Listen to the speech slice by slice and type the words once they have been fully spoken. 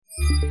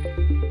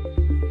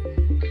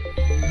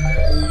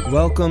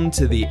Welcome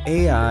to the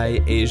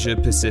AI Asia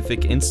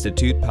Pacific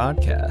Institute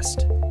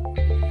podcast.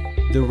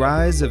 The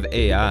rise of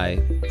AI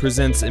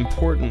presents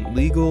important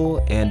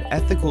legal and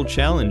ethical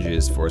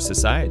challenges for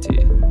society.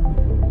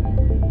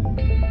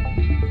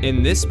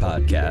 In this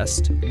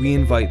podcast, we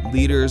invite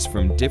leaders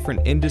from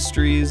different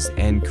industries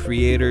and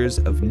creators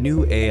of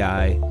new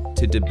AI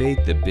to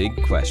debate the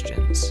big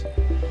questions.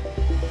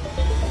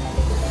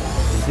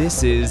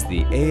 This is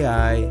the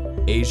AI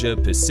Asia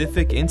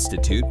Pacific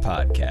Institute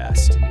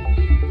podcast.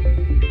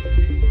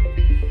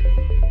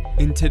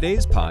 In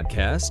today's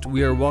podcast,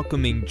 we are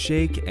welcoming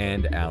Jake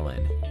and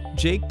Alan.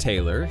 Jake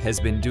Taylor has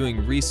been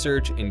doing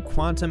research in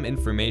quantum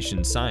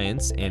information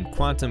science and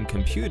quantum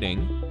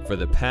computing for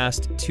the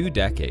past 2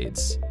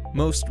 decades,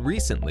 most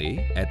recently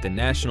at the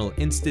National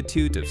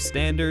Institute of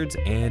Standards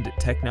and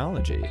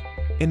Technology.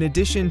 In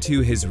addition to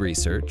his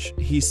research,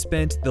 he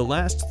spent the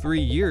last 3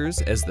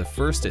 years as the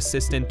first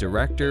assistant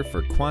director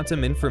for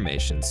quantum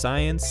information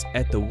science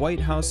at the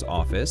White House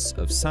Office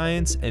of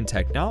Science and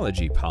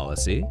Technology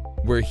Policy,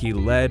 where he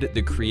led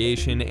the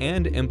creation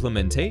and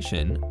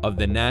implementation of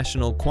the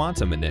National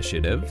Quantum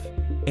Initiative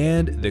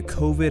and the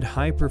COVID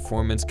High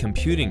Performance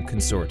Computing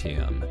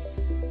Consortium.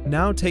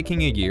 Now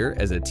taking a year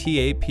as a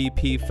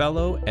TAPP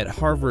Fellow at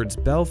Harvard's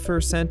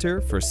Belfer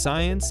Center for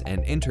Science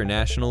and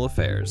International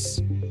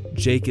Affairs.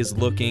 Jake is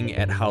looking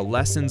at how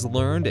lessons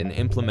learned in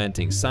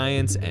implementing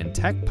science and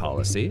tech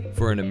policy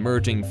for an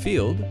emerging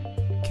field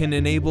can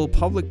enable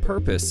public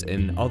purpose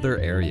in other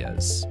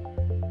areas.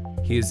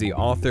 He is the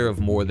author of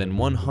more than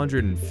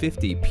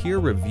 150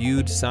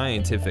 peer-reviewed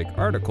scientific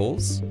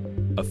articles,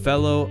 a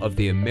fellow of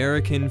the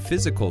American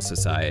Physical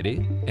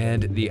Society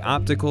and the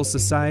Optical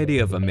Society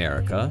of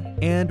America,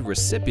 and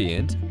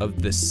recipient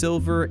of the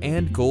silver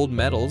and gold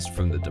medals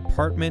from the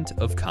Department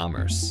of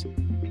Commerce.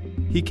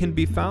 He can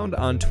be found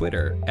on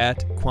Twitter at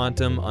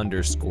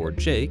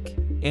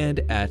quantum_Jake and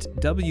at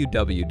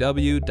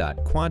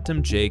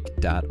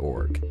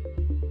www.quantumjake.org.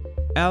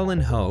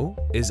 Alan Ho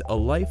is a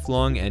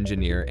lifelong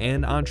engineer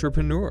and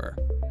entrepreneur.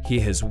 He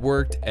has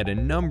worked at a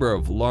number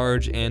of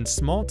large and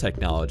small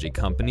technology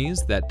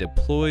companies that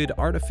deployed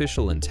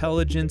artificial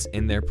intelligence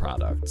in their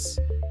products.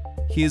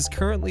 He is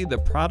currently the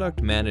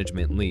product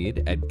management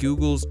lead at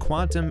Google's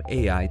Quantum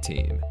AI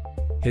team.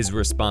 His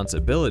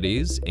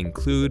responsibilities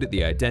include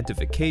the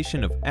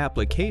identification of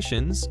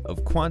applications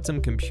of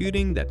quantum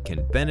computing that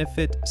can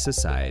benefit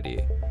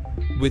society.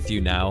 With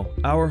you now,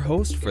 our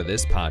host for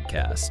this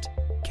podcast,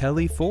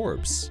 Kelly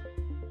Forbes.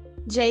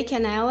 Jake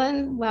and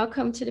Alan,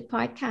 welcome to the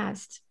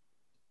podcast.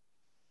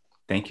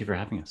 Thank you for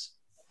having us.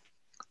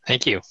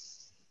 Thank you.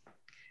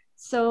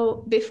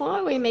 So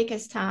before we make a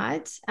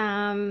start,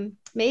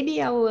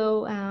 maybe I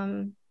will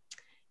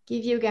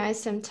give you guys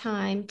some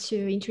time to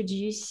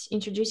introduce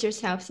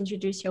yourselves,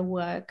 introduce your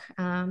work.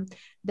 We're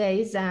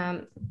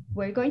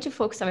going to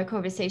focus our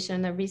conversation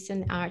on a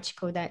recent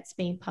article that's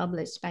being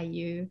published by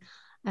you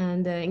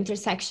and the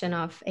intersection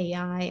of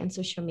AI and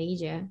social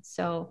media.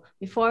 So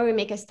before we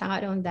make a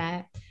start on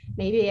that,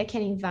 maybe I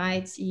can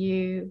invite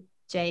you,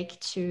 Jake,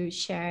 to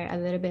share a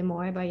little bit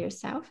more about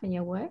yourself and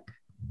your work.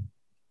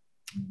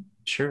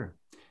 Sure.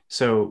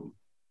 So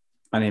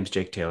my name is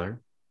Jake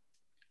Taylor.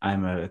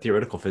 I'm a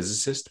theoretical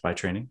physicist by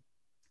training,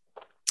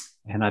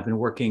 and I've been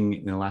working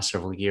in the last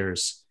several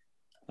years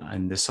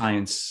in the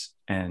science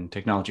and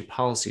technology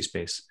policy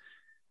space.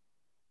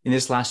 In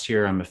this last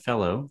year, I'm a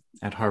fellow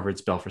at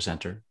Harvard's Belfer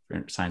Center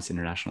for Science and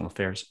International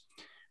Affairs,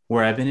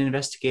 where I've been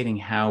investigating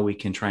how we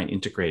can try and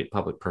integrate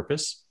public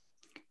purpose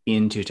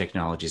into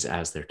technologies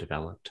as they're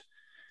developed.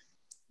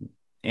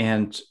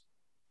 And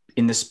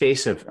in the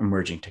space of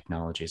emerging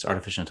technologies,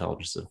 artificial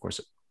intelligence is, of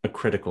course, a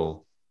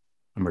critical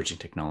emerging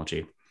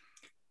technology.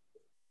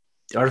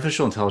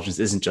 Artificial intelligence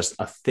isn't just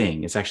a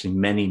thing, it's actually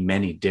many,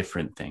 many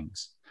different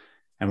things.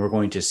 And we're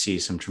going to see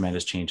some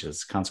tremendous changes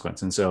as a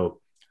consequence. And so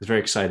I was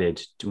very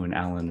excited when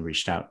Alan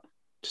reached out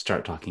to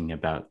start talking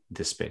about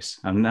this space.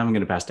 Now I'm going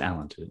to pass to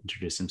Alan to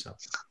introduce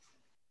himself.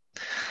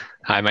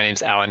 Hi, my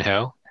name's Alan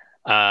Ho.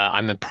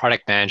 I'm a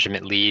product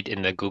management lead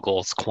in the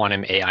Google's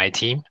Quantum AI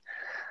team.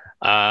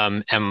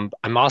 And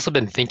I'm also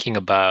been thinking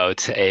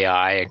about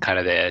AI and kind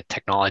of the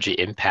technology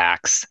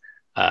impacts,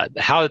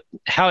 how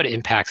it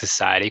impacts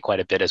society quite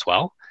a bit as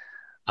well.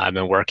 I've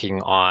been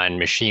working on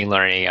machine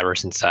learning ever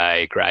since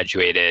I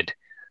graduated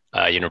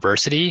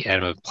university,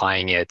 and I'm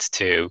applying it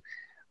to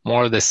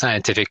more of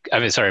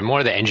the more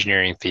of the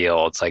engineering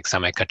fields like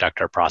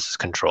semiconductor process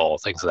control,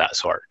 things of that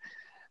sort.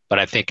 But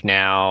I think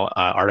now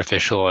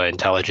artificial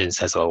intelligence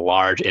has a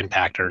large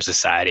impact on our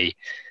society.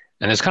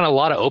 And there's kind of a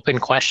lot of open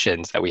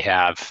questions that we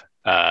have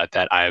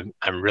that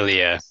I'm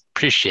really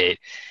appreciate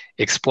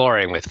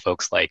exploring with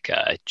folks like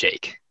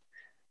Jake.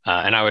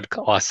 And I would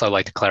also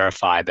like to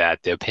clarify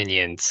that the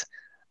opinions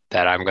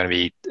that I'm going to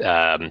be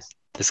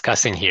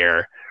discussing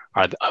here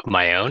are of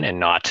my own and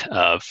not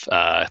of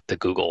the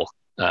Google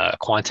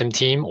quantum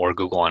team or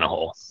Google on a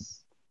whole.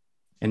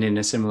 And in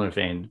a similar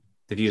vein,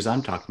 the views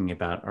I'm talking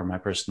about are my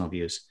personal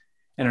views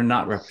and are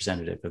not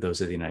representative of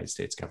those of the United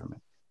States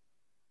government.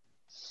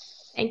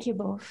 Thank you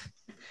both.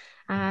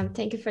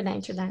 Thank you for the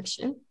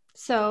introduction.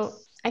 So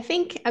I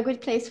think a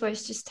good place for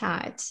us to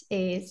start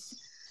is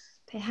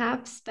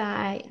perhaps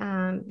by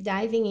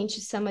diving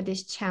into some of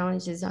these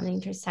challenges on the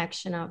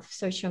intersection of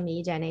social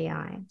media and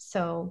AI.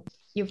 So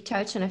you've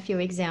touched on a few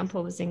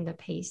examples in the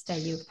piece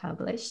that you've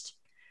published.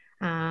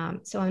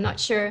 So I'm not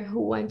sure who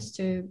wants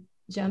to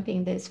jump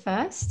in this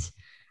first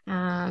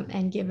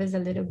and give us a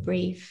little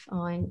brief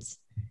on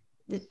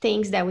the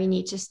things that we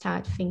need to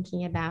start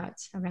thinking about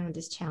around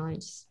these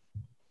challenges.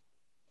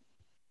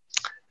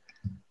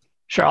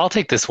 Sure, I'll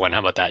take this one. How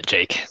about that,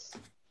 Jake?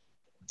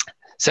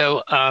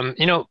 So,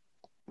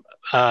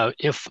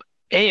 if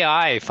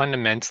AI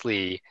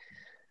fundamentally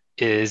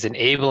is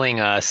enabling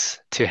us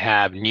to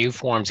have new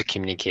forms of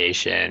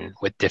communication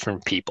with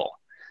different people,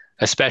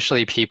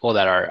 especially people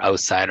that are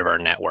outside of our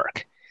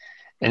network.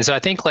 And so I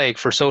think like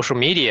for social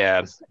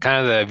media,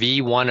 kind of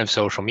the V1 of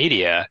social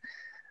media,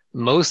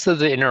 most of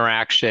the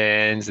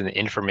interactions and the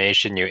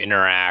information you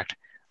interact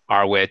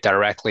are with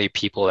directly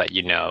people that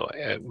you know,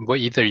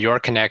 either your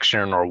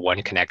connection or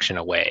one connection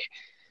away.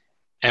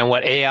 And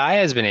what AI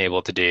has been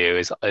able to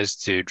do is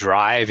to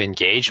drive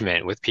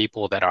engagement with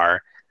people that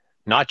are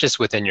not just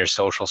within your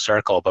social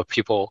circle, but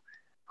people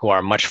who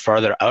are much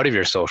further out of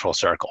your social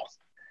circle,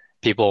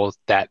 people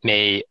that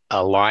may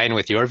align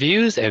with your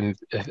views and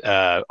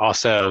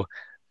also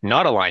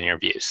not align your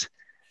views.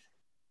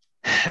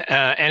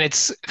 And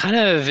it's kind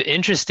of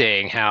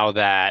interesting how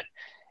that,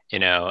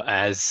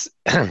 as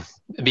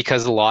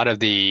because a lot of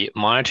the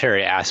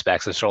monetary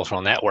aspects of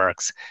social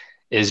networks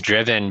is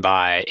driven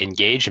by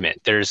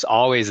engagement. There's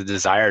always a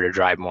desire to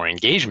drive more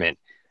engagement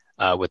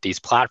with these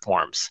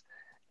platforms.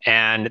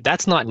 And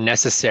that's not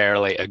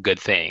necessarily a good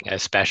thing,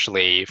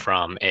 especially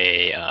from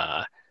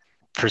a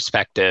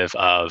perspective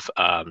of,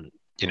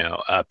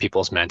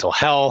 people's mental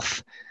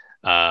health,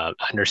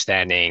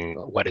 understanding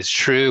what is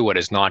true, what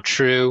is not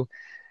true.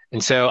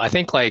 And so I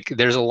think like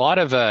there's a lot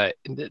of,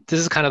 this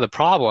is kind of the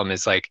problem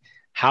is like,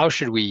 how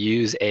should we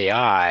use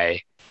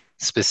AI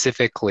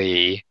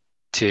specifically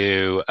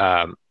to,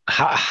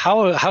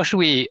 how should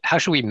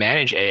we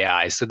manage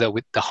AI so that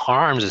with the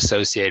harms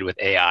associated with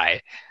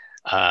AI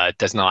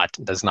does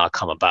not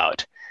come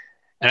about?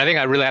 And I think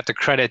I really have to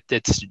credit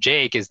it to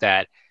Jake is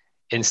that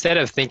instead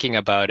of thinking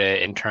about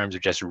it in terms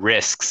of just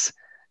risks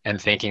and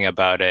thinking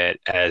about it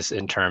as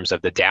in terms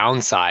of the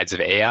downsides of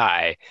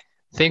AI,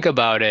 think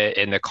about it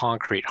in the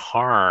concrete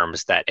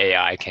harms that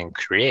AI can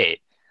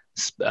create.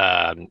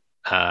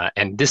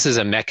 And this is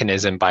a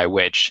mechanism by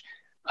which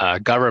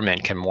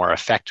government can more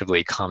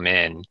effectively come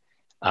in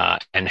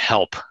and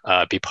help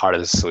be part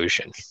of the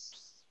solution.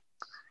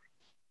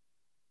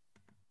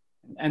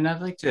 And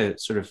I'd like to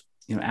sort of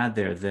add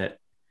there that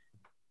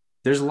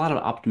there's a lot of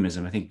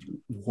optimism, I think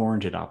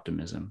warranted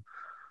optimism,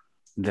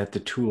 that the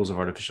tools of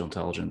artificial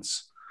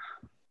intelligence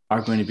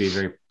are going to be a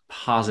very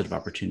positive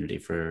opportunity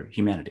for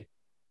humanity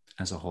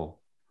as a whole.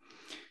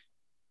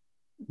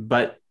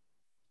 But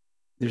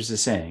there's a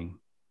saying,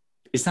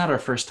 it's not our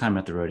first time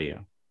at the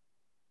rodeo.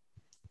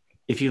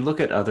 If you look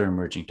at other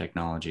emerging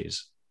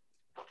technologies,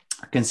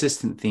 a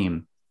consistent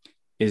theme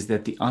is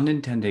that the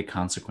unintended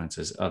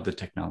consequences of the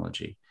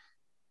technology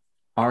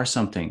are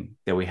something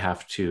that we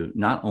have to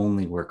not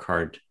only work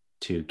hard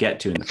to get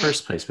to in the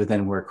first place, but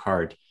then work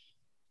hard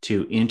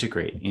to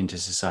integrate into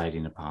society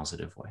in a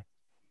positive way.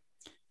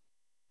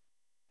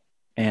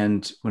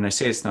 And when I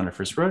say it's not our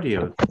first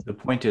rodeo, the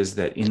point is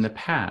that in the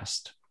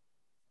past,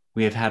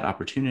 we have had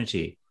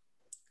opportunity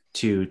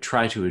to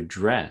try to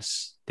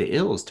address the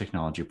ills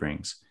technology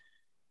brings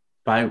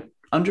by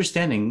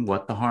understanding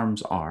what the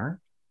harms are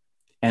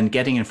and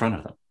getting in front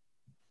of them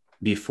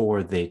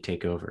before they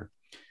take over.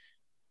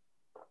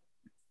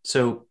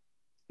 So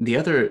the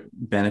other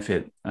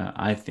benefit,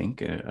 I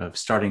think, of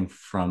starting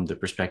from the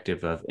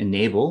perspective of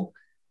enable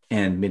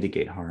and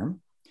mitigate harm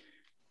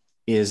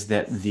is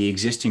that the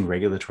existing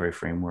regulatory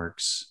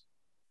frameworks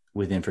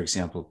within, for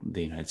example,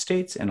 the United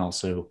States and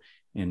also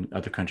in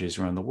other countries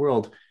around the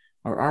world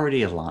are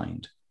already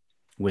aligned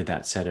with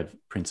that set of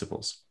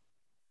principles.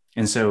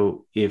 And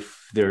so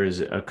if there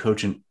is a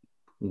cogent,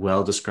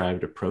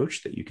 well-described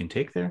approach that you can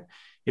take there,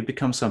 it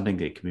becomes something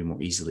that can be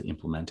more easily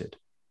implemented.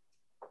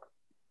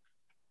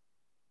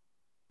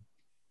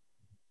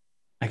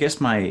 I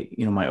guess my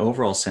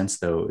overall sense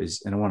though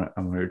is, and I'm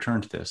going to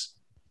return to this,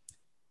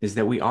 is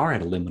that we are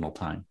at a liminal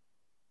time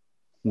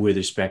with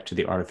respect to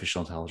the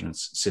artificial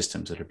intelligence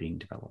systems that are being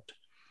developed.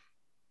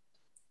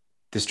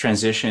 This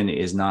transition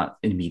is not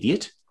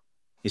immediate.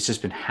 It's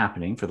just been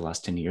happening for the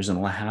last 10 years and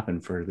will happen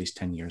for at least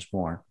 10 years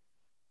more.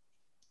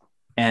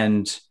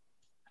 And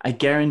I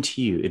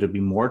guarantee you it'll be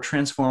more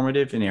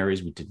transformative in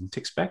areas we didn't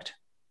expect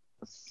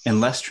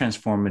and less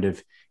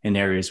transformative in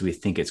areas we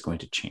think it's going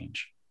to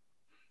change.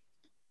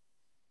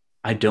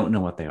 I don't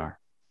know what they are.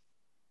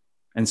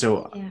 And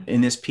so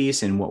in this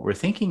piece and what we're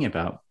thinking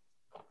about,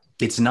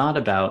 it's not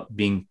about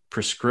being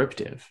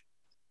prescriptive.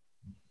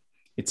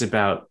 It's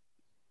about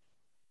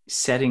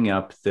setting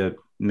up the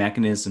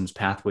mechanisms,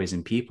 pathways,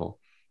 and people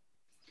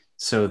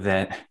so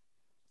that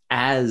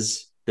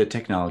as the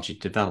technology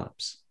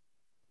develops,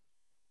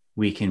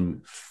 we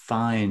can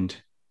find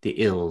the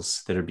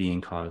ills that are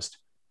being caused.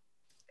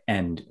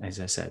 And as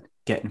I said,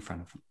 get in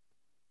front of them.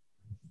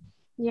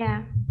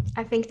 Yeah,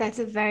 I think that's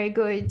a very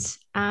good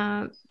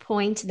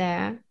point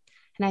there.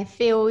 And I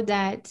feel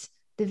that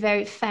the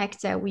very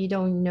fact that we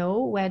don't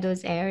know where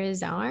those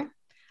areas are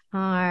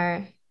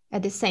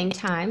at the same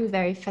time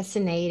very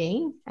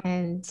fascinating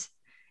and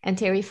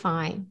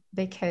terrifying,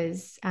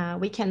 because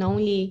we can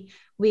only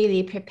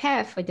really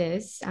prepare for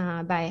this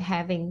by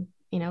having,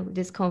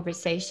 these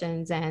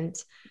conversations and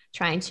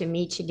trying to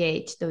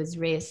mitigate those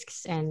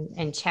risks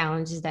and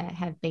challenges that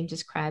have been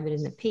described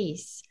in the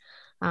piece.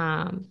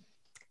 And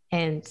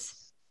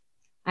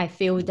I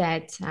feel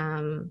that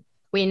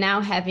we're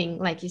now having,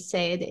 like you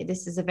said,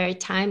 this is a very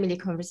timely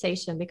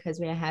conversation because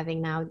we are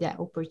having now the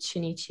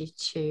opportunity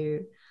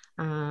to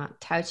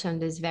touch on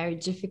these very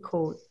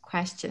difficult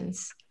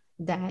questions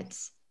that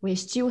we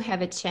still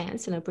have a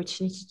chance and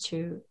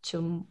opportunity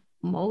to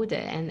mold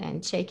it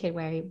and take it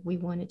where we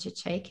wanted to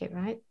take it,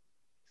 right?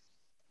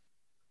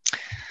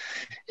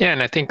 Yeah,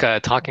 and I think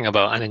talking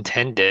about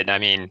unintended, I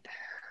mean,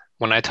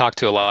 when I talk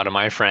to a lot of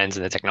my friends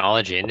in the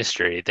technology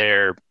industry,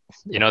 they're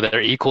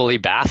equally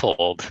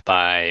baffled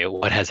by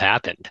what has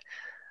happened.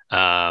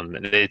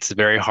 It's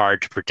very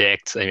hard to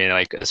predict. I mean,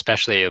 like,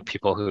 especially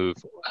people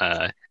who've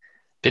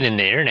been in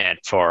the internet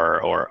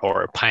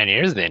or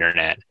pioneers of the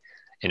internet.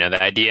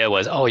 The idea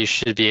was, oh, you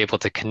should be able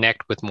to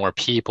connect with more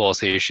people,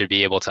 so you should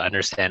be able to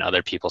understand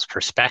other people's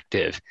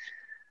perspective,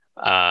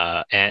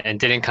 and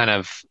didn't kind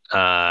of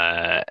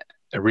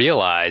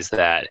realize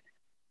that,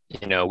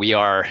 we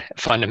are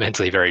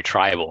fundamentally very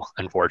tribal,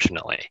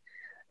 unfortunately.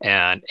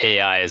 And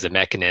AI is a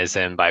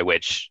mechanism by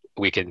which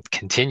we can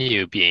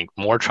continue being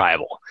more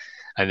tribal.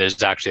 And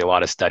there's actually a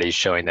lot of studies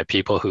showing that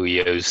people who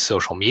use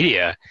social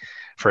media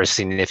for a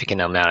significant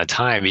amount of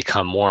time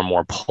become more and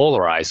more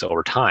polarized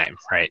over time,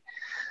 right?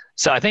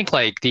 So I think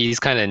like these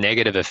kind of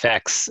negative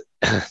effects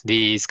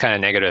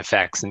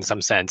in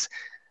some sense,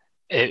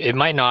 it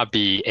might not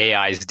be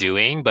AI's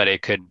doing, but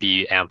it could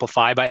be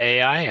amplified by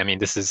AI. I mean,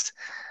 this is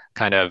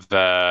kind of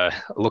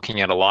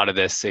looking at a lot of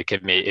this, it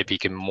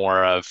become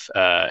more of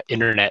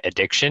internet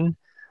addiction,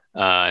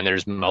 and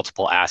there's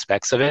multiple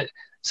aspects of it.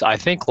 So I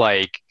think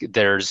like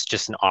there's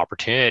just an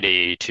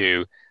opportunity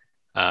to,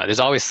 there's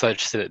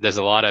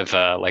a lot of,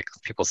 like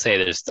people say,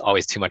 there's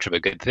always too much of a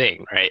good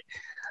thing, right?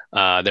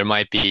 There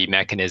might be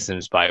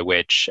mechanisms by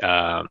which, we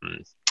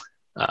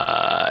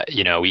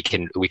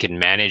can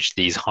manage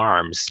these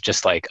harms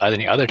just like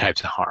other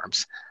types of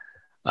harms.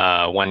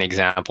 One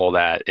example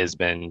that has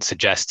been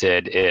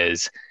suggested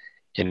is,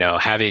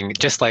 having,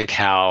 just like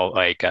how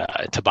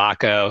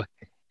tobacco,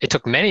 it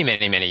took many,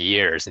 many, many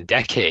years and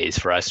decades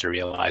for us to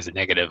realize the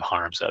negative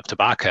harms of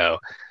tobacco.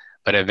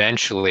 But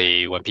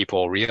eventually, when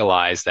people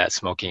realized that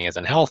smoking is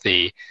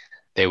unhealthy,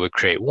 they would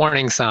create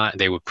warnings. Some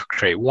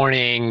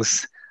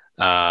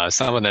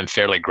of them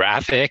fairly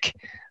graphic.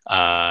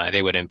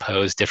 They would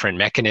impose different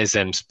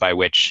mechanisms by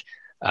which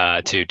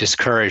to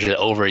discourage the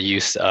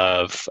overuse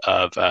of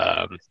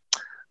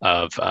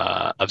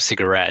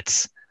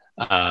cigarettes,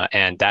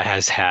 and that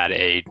has had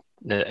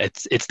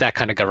it's that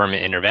kind of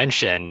government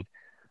intervention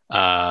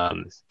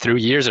through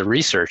years of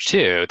research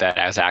too that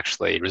has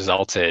actually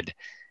resulted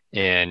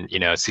in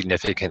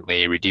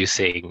significantly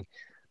reducing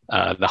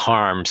the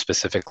harm,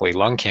 specifically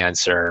lung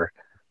cancer,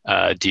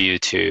 due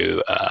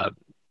to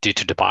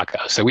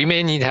tobacco. So we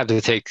may need to have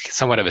to take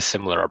somewhat of a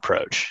similar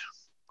approach.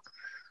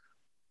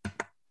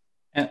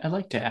 And I'd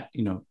like to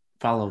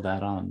follow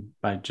that on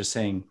by just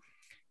saying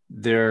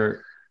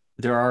there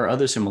are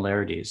other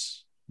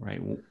similarities,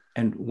 right?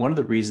 And one of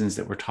the reasons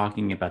that we're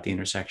talking about the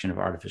intersection of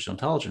artificial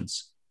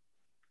intelligence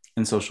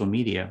and social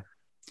media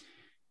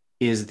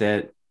is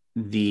that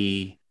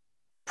the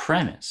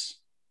premise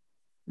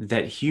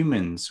that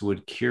humans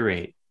would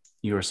curate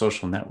your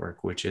social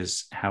network, which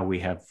is how we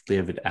have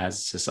lived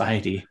as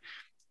society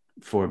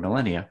for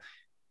millennia,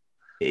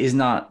 is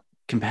not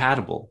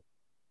compatible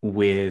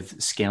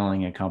with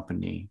scaling a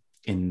company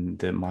in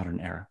the modern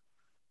era.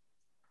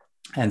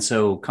 And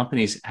so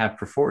companies have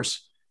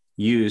perforce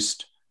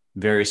used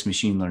various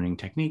machine learning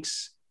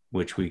techniques,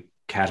 which we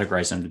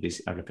categorize under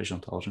these artificial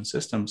intelligence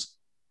systems,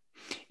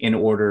 in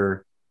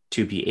order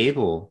to be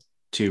able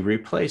to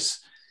replace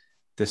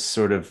this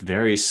sort of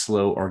very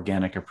slow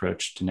organic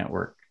approach to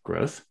network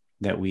growth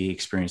that we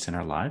experience in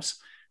our lives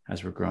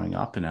as we're growing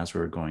up and as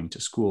we're going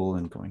to school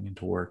and going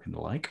into work and the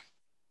like,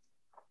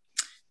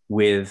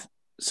 with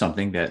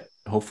something that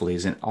hopefully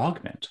is an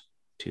augment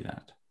to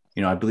that.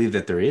 I believe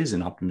that there is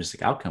an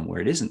optimistic outcome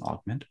where it is an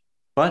augment,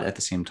 but at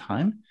the same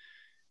time,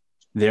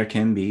 there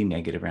can be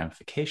negative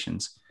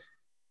ramifications.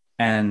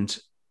 And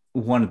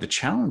one of the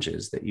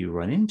challenges that you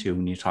run into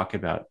when you talk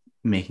about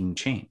making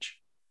change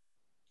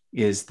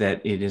is that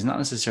it is not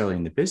necessarily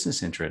in the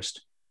business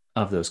interest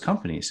of those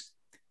companies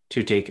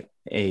to take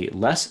a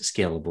less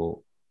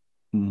scalable,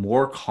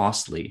 more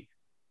costly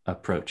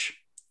approach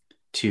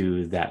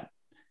to that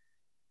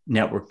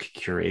network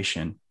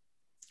curation.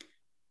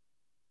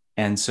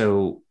 And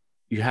so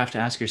you have to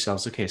ask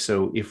yourselves, okay,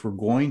 so if we're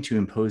going to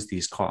impose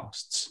these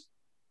costs,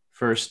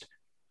 first,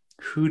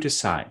 who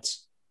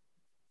decides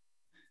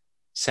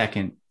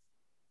Second,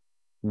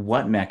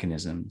 what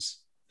mechanisms?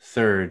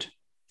 Third,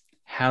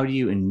 how do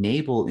you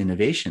enable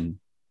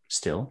innovation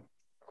still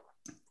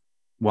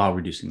while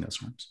reducing those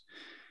harms?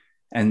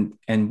 And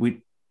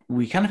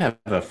we kind of have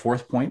a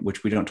fourth point,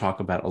 which we don't talk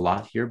about a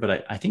lot here,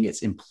 but I think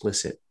it's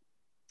implicit,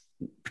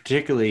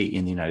 particularly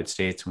in the United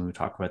States when we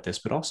talk about this,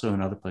 but also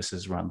in other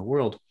places around the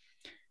world,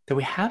 that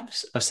we have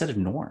a set of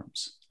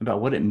norms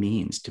about what it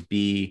means to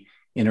be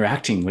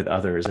interacting with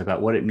others,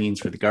 about what it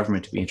means for the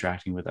government to be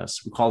interacting with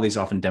us. We call these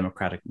often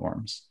democratic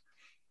norms.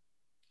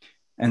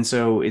 And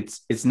so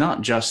it's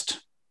not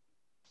just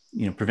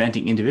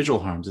preventing individual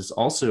harms. It's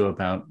also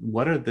about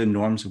what are the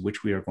norms in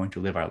which we are going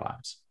to live our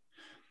lives.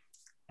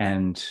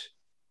 And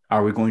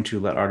are we going to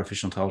let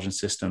artificial intelligence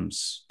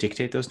systems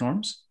dictate those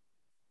norms?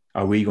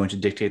 Are we going to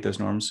dictate those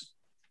norms?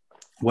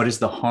 What is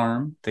the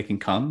harm that can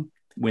come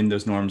when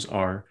those norms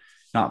are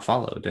not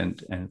followed?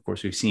 And of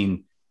course, we've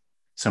seen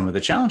some of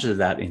the challenges of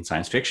that in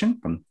science fiction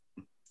from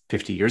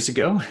 50 years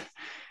ago,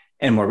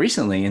 and more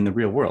recently in the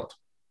real world,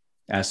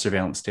 as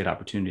surveillance state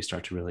opportunities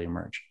start to really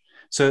emerge.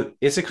 So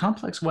it's a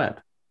complex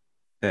web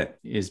that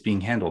is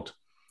being handled.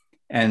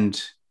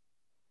 And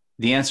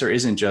the answer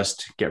isn't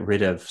just get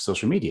rid of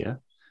social media,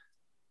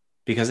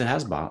 because it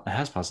has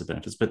positive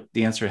benefits, but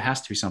the answer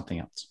has to be something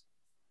else.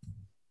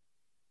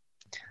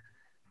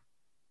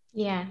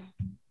 Yeah.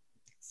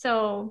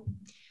 So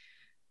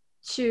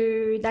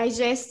to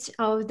digest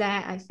all of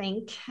that, I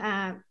think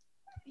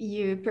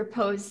you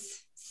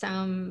propose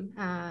some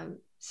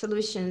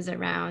solutions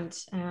around,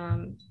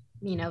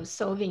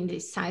 solving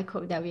this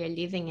cycle that we are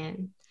living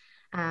in.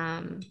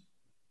 Can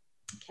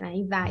I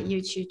invite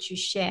you to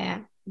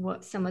share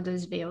what some of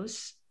those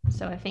bills?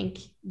 So I think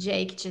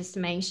Jake just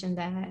mentioned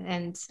that,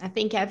 and I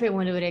think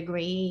everyone would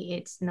agree.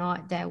 It's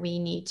not that we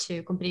need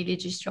to completely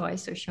destroy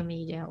social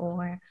media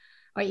or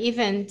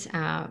even,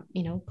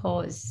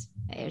 pause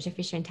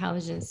artificial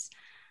intelligence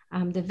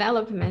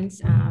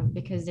developments,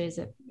 because there's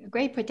a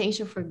great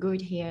potential for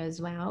good here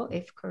as well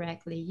if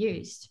correctly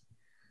used.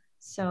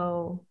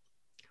 So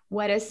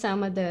what are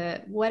some of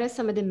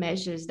the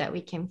measures that we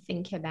can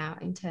think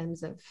about in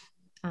terms of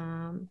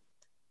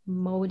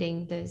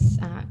molding this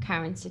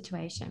current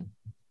situation?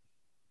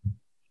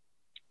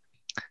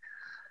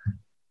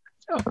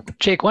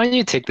 Jake, why don't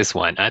you take this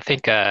one? I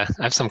think I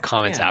have some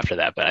comments after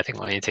that, but I think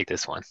why don't you take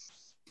this one?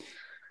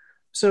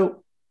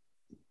 So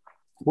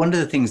one of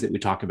the things that we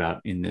talk about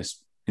in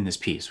this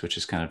piece, which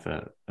is kind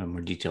of a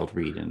more detailed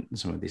read in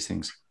some of these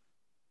things,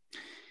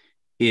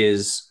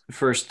 is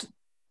first,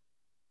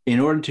 in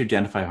order to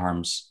identify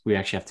harms, we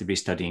actually have to be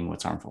studying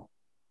what's harmful.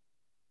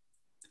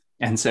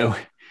 And so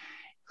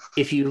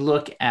if you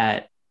look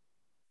at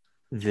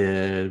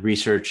the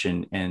research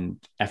and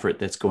effort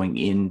that's going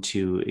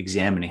into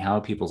examining how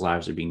people's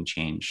lives are being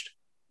changed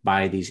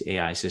by these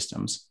AI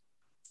systems,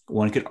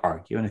 one could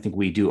argue, and I think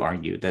we do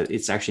argue, that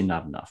it's actually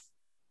not enough.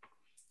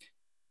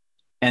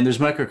 And there's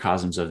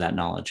microcosms of that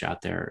knowledge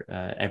out there,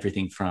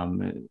 everything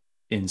from,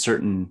 in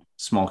certain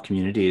small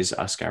communities,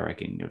 a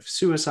skyrocketing of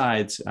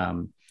suicides,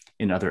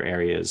 in other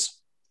areas,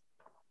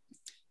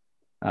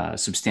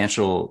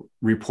 substantial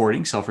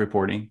reporting,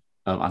 self-reporting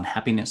of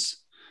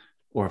unhappiness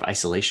or of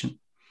isolation.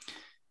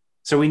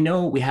 So we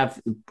know we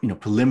have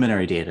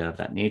preliminary data of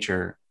that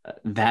nature.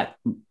 That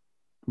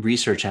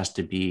research has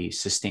to be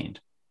sustained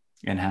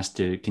and has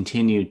to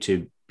continue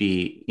to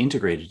be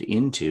integrated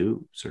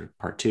into sort of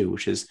part two,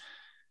 which is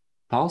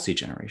policy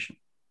generation.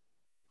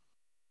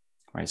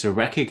 Right. So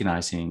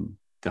recognizing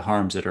the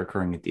harms that are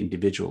occurring at the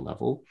individual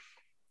level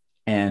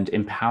and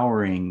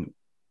empowering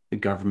the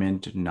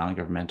government,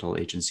 non-governmental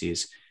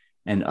agencies,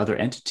 and other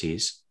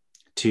entities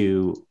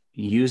to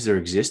use their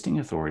existing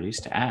authorities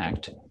to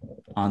act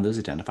on those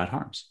identified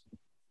harms.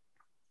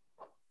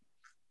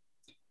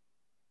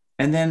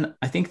 And then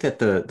I think that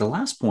the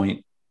last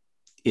point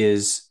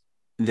is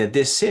that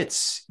this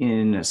sits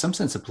in some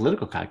sense of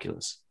political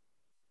calculus.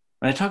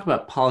 When I talk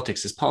about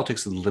politics, it's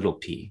politics with a little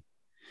p.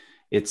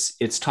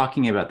 It's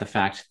talking about the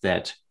fact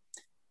that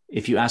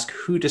if you ask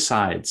who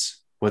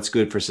decides what's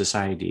good for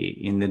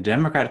society, in the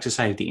democratic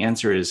society, the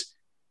answer is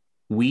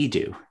we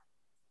do.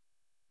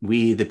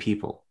 We, the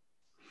people.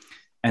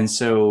 And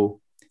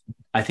so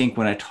I think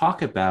when I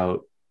talk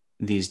about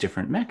these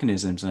different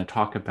mechanisms and I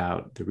talk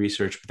about the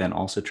research, but then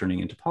also turning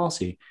into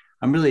policy,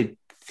 I'm really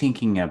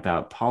thinking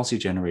about policy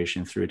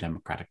generation through a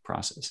democratic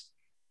process.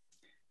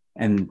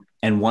 And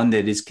one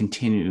that is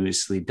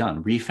continuously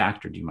done,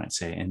 refactored, you might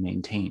say, and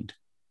maintained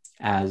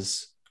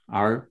as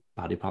our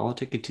body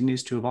politic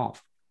continues to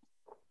evolve.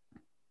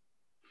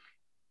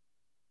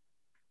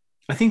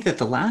 I think that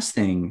the last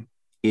thing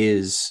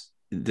is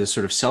the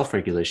sort of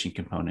self-regulation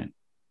component.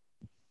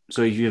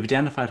 So if you have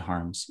identified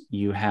harms,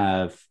 you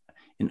have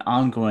an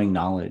ongoing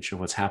knowledge of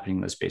what's happening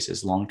in those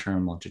spaces,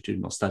 long-term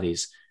longitudinal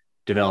studies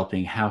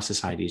developing how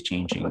society is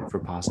changing for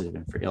positive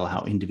and for ill,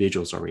 how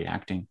individuals are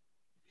reacting.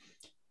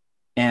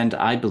 And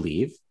I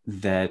believe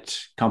that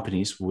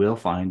companies will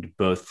find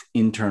both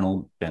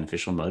internal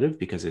beneficial motive,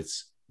 because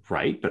it's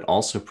right, but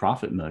also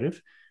profit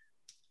motive,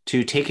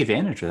 to take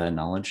advantage of that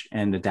knowledge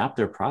and adapt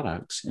their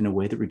products in a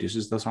way that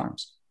reduces those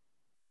harms.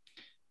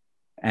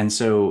 And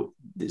so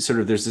sort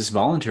of there's this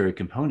voluntary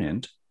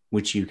component,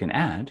 which you can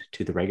add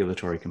to the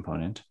regulatory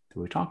component that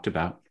we talked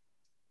about,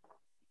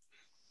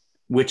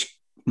 which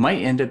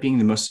might end up being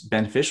the most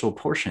beneficial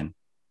portion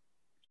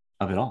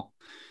of it all.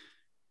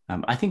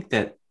 I think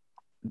that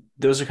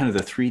those are kind of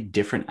the three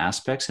different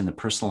aspects in the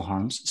personal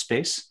harms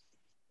space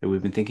that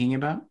we've been thinking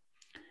about.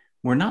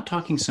 We're not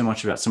talking so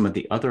much about some of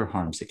the other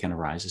harms that can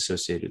arise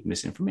associated with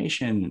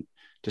misinformation,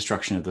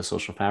 destruction of the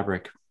social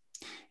fabric,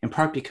 in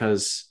part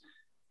because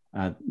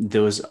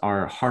those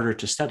are harder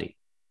to study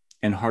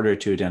and harder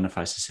to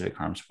identify specific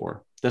harms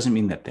for. Doesn't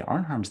mean that there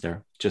aren't harms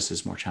there, just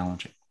is more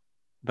challenging.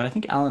 But I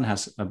think Alan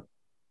has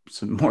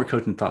some more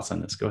cogent thoughts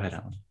on this. Go ahead,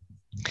 Alan.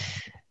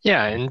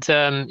 Yeah,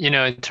 and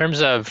in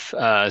terms of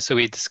so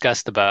we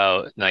discussed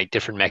about like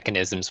different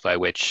mechanisms by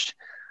which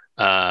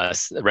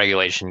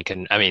regulation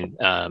can,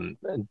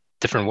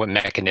 different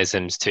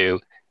mechanisms to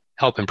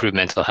help improve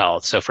mental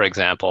health. So, for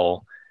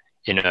example,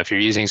 if you're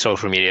using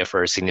social media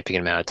for a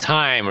significant amount of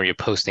time, or you're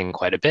posting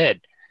quite a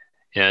bit,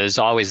 there's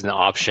always an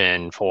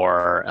option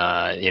for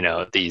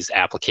these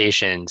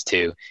applications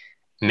to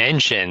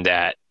mention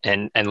that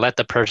and let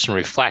the person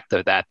reflect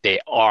that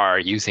they are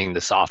using the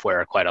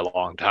software quite a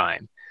long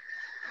time.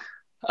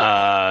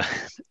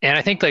 And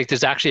I think like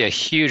there's actually a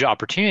huge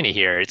opportunity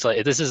here. It's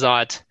like this is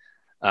not,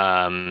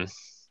 and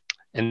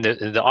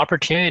the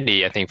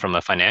opportunity I think from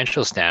a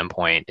financial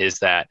standpoint is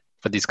that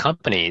for these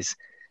companies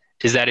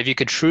is that if you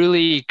could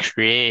truly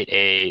create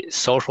a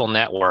social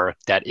network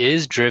that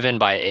is driven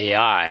by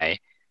AI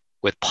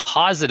with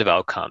positive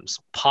outcomes,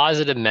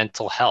 positive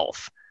mental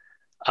health,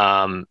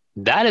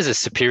 that is a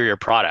superior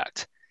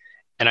product.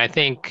 And I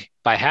think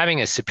by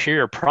having a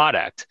superior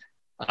product,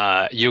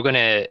 you're going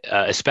to,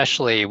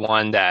 especially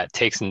one that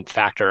takes in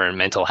factor in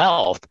mental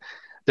health,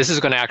 this is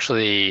going to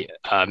actually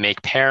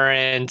make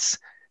parents,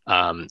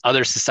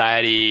 other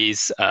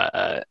societies,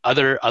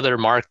 other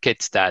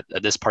markets that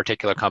this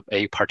particular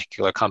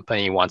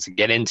company wants to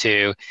get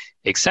into,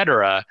 et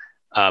cetera,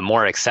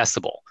 more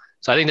accessible.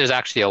 So I think there's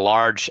actually a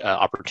large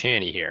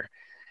opportunity here.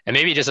 And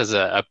maybe just as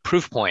a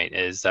proof point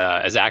is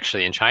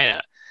actually in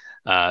China.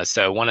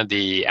 So one of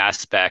the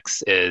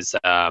aspects is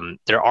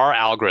there are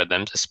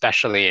algorithms,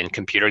 especially in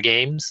computer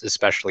games,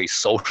 especially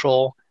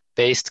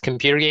social-based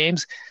computer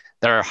games,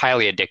 that are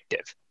highly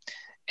addictive.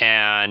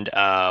 And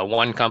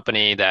one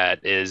company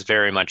that is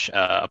very much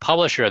a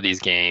publisher of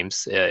these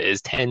games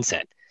is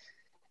Tencent.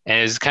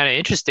 And it's kind of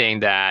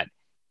interesting that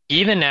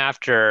even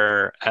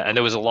after, and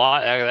there was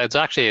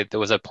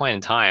a point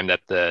in time that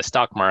the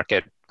stock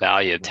market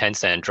value of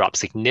Tencent dropped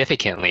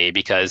significantly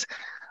because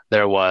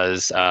there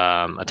was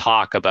a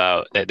talk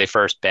about that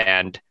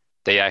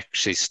they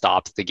actually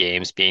stopped the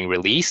games being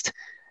released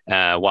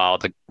while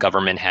the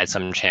government had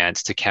some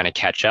chance to kind of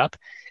catch up.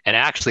 And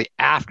actually,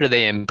 after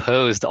they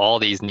imposed all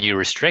these new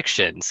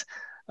restrictions,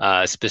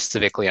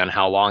 specifically on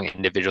how long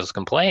individuals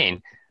can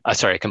play,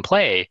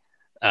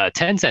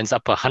 Tencent's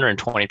up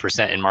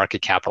 120% in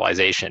market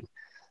capitalization.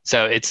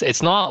 So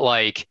it's not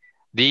like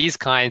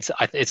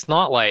it's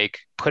not like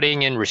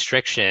putting in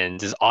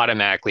restrictions is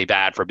automatically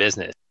bad for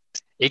business.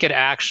 It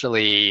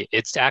actually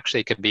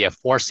could be a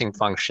forcing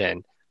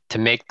function to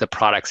make the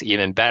products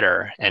even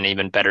better and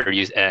even better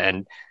use.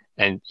 And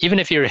even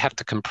if you have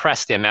to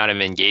compress the amount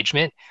of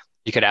engagement,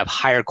 you could have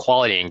higher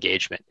quality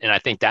engagement. And I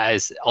think that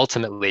is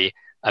ultimately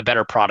a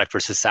better product for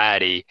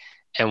society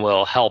and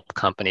will help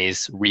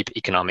companies reap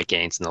economic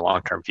gains in the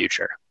long-term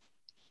future.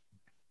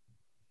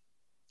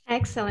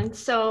 Excellent.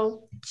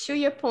 So to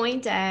your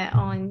point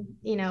on,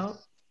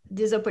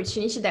 this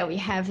opportunity that we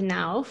have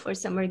now for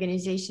some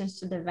organizations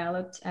to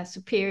develop a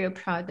superior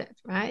product,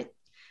 right?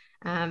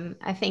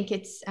 I think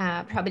it's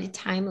probably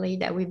timely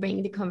that we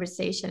bring the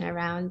conversation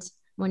around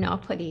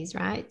monopolies,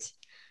 right?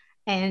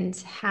 And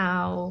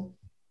how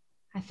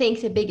I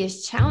think the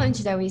biggest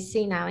challenge that we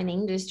see now in the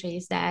industry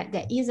is that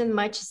there isn't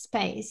much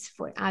space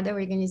for other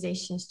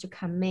organizations to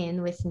come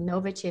in with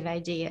innovative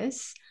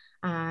ideas,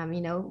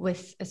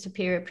 with a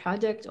superior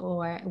product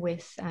or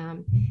with,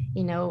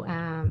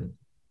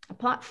 a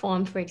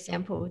platform, for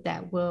example,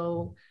 that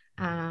will,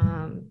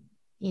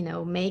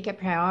 make a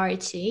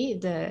priority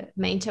the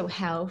mental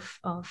health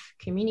of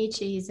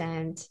communities.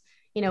 And,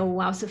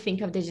 also think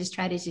of the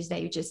strategies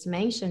that you just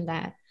mentioned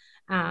that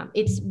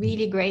it's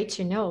really great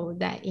to know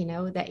that,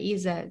 there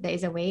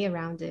is a way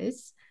around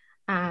this.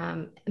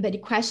 But the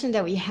question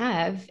that we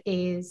have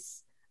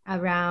is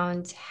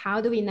around how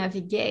do we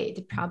navigate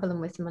the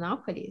problem with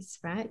monopolies,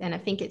 right? And I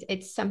think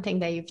it's something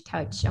that you've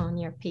touched on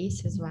your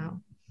piece as well.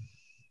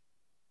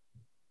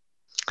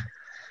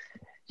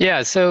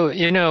 Yeah, so,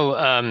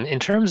 in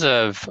terms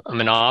of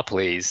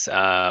monopolies,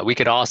 we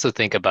could also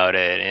think about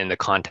it in the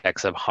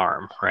context of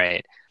harm,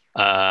 right?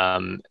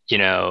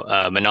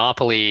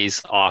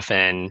 Monopolies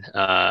often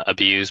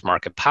abuse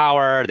market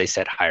power. They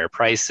set higher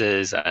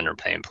prices,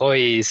 underpay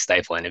employees,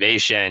 stifle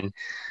innovation.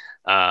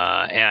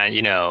 And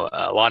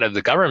a lot of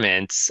the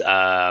governments,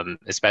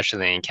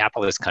 especially in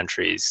capitalist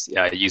countries,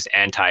 use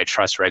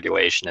antitrust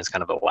regulation as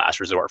kind of a last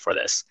resort for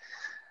this.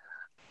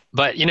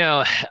 But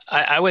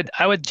I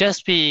would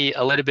just be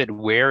a little bit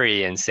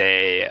wary and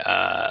say,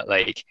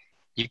 like,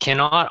 you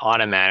cannot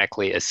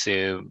automatically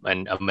assume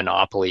a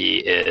monopoly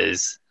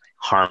is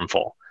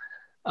harmful.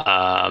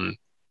 And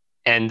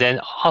then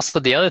also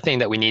the other thing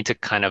that we need to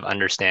kind of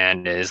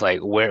understand is like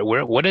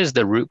what is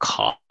the root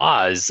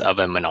cause of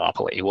a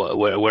monopoly?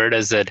 Where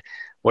does it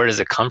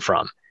come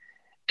from?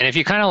 And if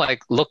you kind of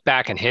like look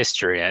back in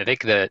history, I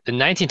think the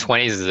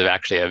 1920s is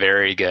actually a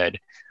very good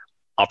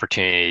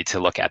opportunity to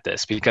look at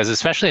this, because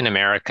especially in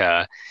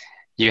America,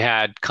 you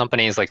had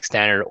companies like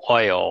Standard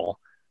Oil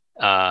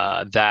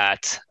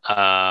that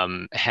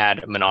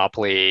had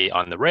monopoly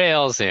on the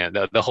rails.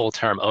 The whole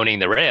term owning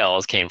the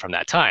rails came from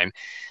that time,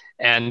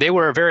 and they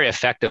were very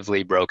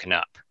effectively broken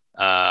up,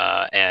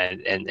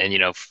 and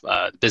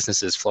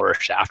businesses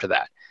flourished after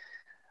that.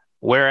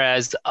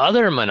 Whereas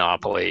other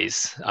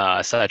monopolies,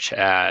 such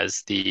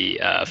as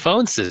the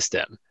phone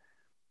system,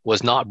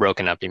 was not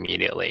broken up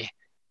immediately.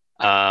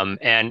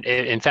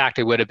 In fact,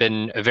 it would have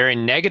been a very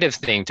negative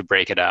thing to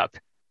break it up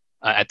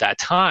at that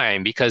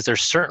time, because there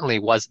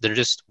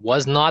just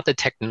was not the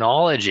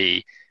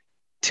technology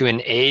to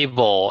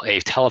enable a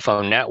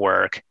telephone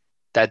network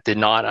that did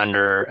not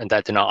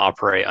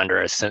operate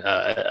under a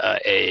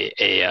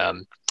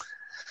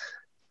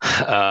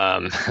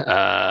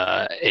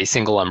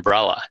single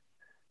umbrella,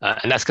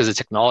 and that's because the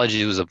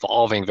technology was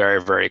evolving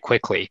very, very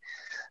quickly.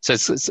 So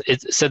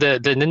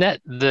the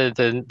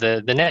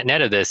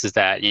net of this is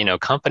that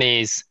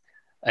companies,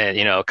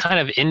 kind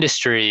of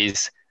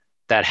industries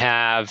that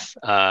have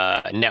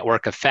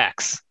network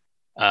effects,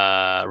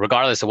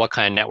 regardless of what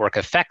kind of network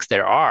effects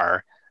there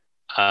are,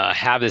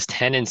 have this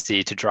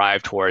tendency to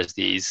drive towards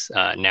these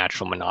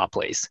natural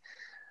monopolies.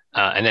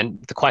 And then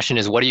the question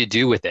is, what do you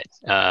do with it?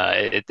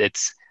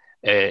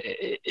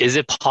 Is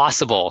it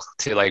possible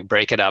to like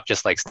break it up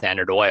just like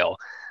Standard Oil?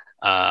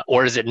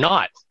 Or is it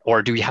not?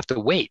 Or do we have to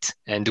wait?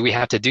 And do we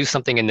have to do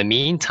something in the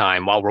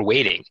meantime while we're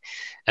waiting?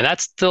 And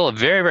that's still a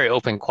very, very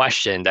open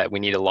question that we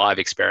need a lot of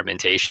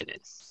experimentation in.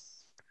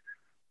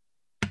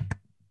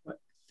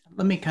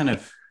 Let me kind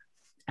of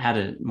add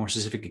a more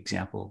specific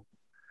example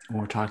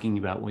when we're talking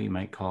about what you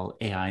might call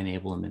AI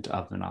enablement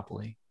of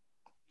monopoly.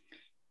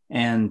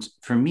 And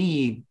for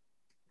me,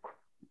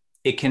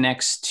 it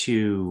connects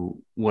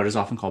to what is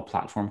often called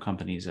platform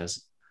companies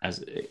as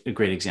a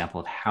great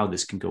example of how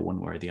this can go one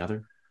way or the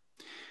other.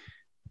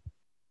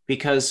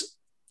 Because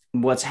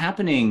what's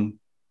happening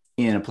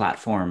in a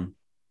platform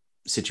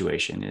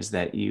situation is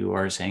that you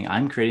are saying,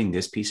 I'm creating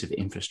this piece of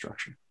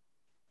infrastructure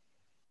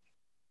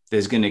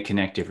that's going to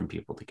connect different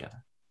people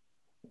together,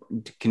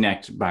 to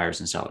connect buyers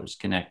and sellers,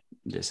 connect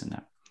this and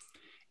that.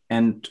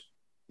 And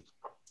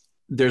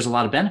there's a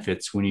lot of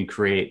benefits when you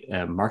create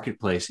a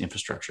marketplace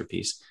infrastructure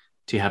piece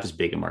to have as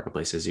big a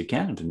marketplace as you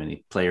can, as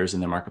many players in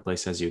the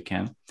marketplace as you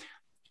can.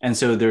 And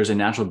so there's a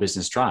natural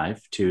business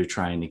drive to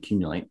try and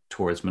accumulate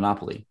towards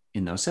monopoly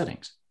in those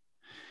settings.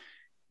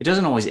 It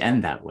doesn't always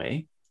end that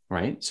way,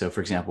 right? So for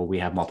example, we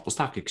have multiple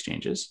stock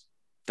exchanges.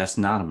 That's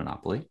not a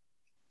monopoly,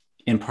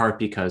 in part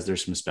because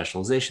there's some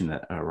specialization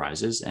that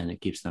arises and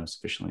it keeps them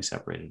sufficiently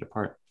separated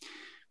apart.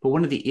 But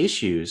one of the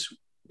issues,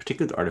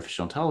 particularly with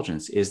artificial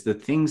intelligence, is the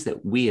things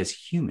that we as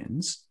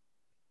humans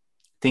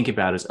think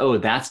about as, oh,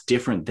 that's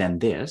different than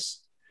this,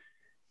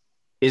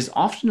 is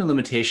often a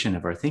limitation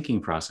of our thinking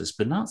process,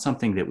 but not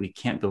something that we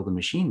can't build a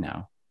machine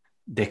now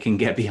that can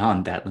get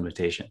beyond that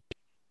limitation.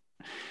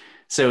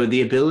 So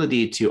the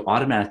ability to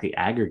automatically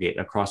aggregate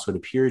across what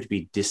appear to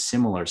be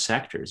dissimilar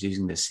sectors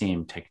using the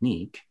same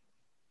technique.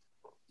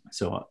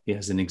 So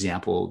as an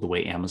example, the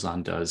way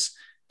Amazon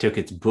took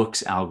its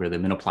books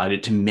algorithm and applied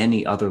it to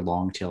many other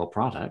long tail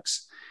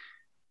products,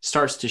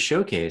 starts to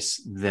showcase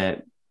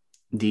that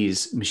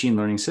these machine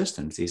learning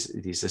systems,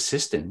 these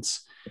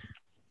assistants,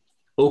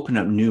 open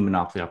up new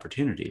monopoly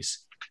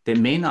opportunities that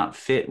may not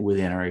fit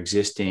within our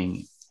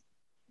existing,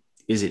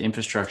 is it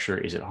infrastructure,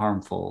 is it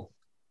harmful,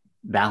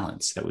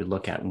 balance that we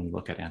look at when we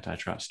look at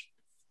antitrust.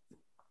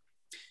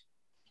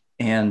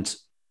 And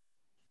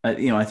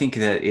I think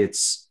that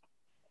it's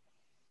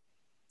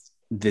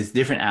the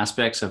different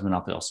aspects of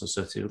monopoly also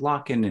associated with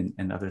lock-in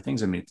and other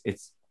things. I mean,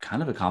 it's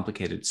kind of a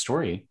complicated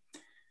story,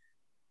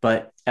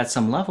 but at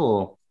some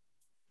level,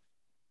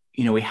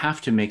 we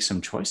have to make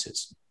some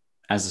choices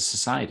as a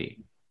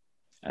society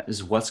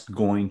as what's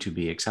going to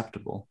be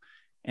acceptable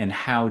and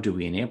how do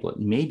we enable it.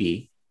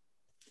 Maybe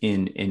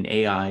in an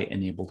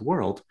AI-enabled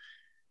world,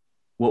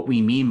 what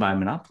we mean by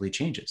monopoly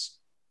changes.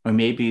 Or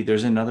maybe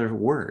there's another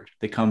word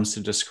that comes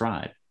to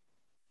describe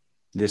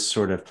this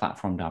sort of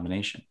platform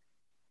domination.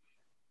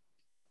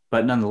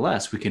 But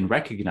nonetheless, we can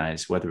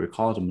recognize, whether we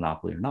call it a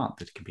monopoly or not,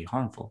 that it can be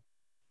harmful.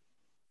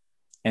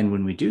 And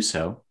when we do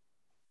so,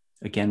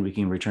 again, we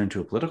can return to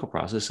a political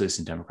process, at least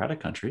in democratic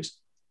countries,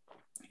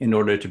 in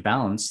order to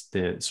balance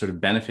the sort of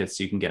benefits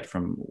you can get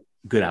from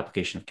good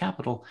application of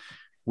capital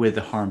with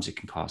the harms it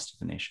can cause to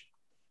the nation.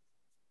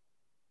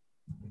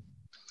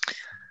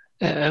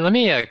 Let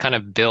me kind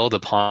of build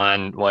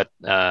upon what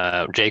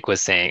Jake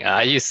was saying.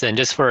 And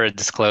just for a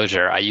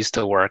disclosure, I used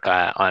to work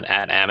at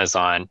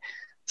Amazon.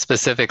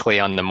 specifically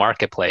on the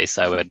marketplace,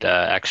 I would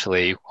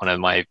actually, one of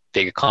my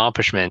big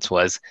accomplishments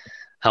was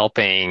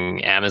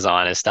helping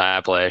Amazon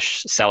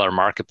establish seller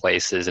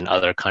marketplaces in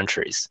other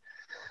countries.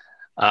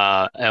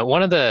 And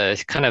one of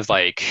the kind of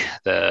like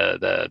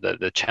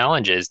the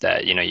challenges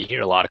that, you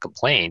hear a lot of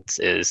complaints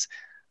is,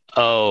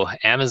 oh,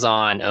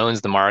 Amazon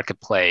owns the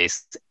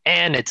marketplace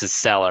and it's a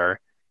seller.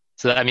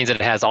 So that means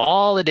it has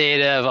all the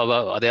data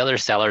of the other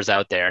sellers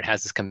out there. It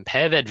has this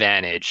competitive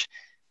advantage.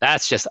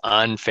 That's just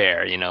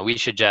unfair. We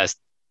should just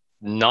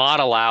not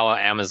allow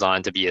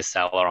Amazon to be a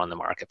seller on the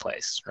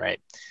marketplace,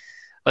 right?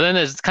 But then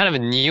there's kind of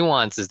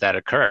nuances that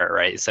occur,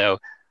 right? So,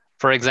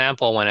 for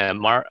example, when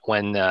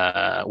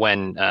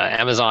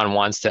Amazon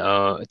wants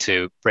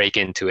to break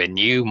into a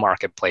new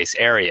marketplace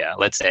area,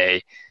 let's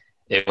say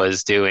it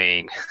was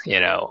doing,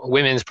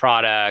 women's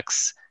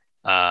products,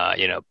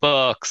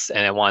 books,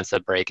 and it wants to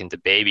break into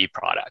baby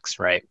products,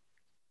 right?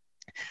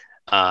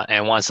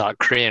 And wants to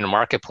create a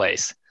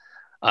marketplace.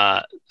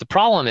 The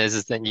problem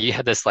is that you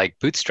have this like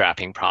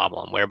bootstrapping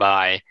problem,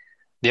 whereby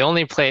the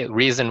only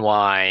reason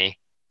why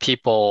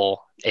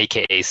people,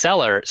 aka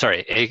seller,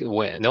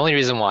 the only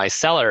reason why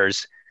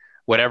sellers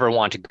would ever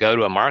want to go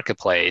to a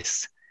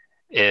marketplace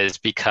is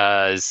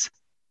because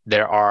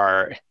there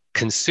are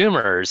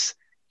consumers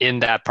in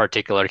that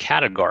particular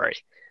category.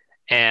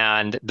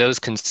 And those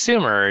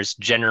consumers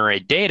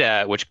generate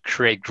data which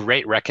create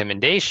great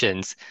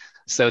recommendations,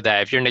 so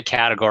that if you're in a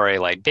category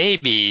like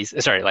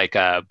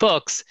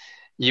books,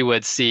 you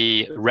would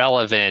see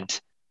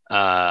relevant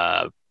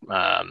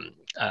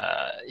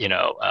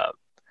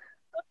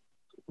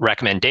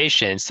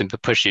recommendations to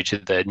push you to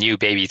the new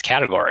babies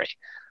category.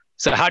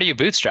 So how do you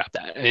bootstrap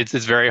that? It's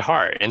very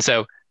hard. And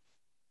so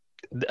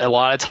a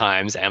lot of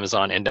times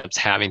Amazon ends up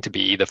having to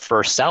be the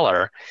first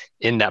seller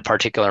in that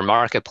particular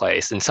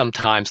marketplace, and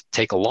sometimes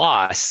take a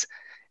loss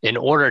in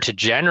order to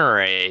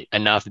generate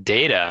enough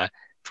data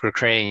for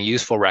creating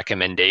useful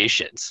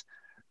recommendations,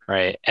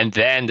 right? And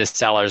then the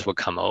sellers would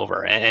come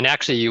over. And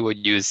actually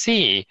you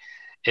see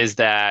is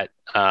that,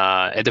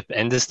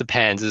 and this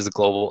depends, this is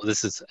global,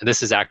 this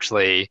is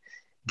actually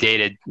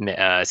dated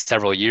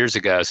several years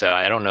ago, so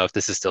I don't know if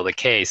this is still the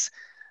case.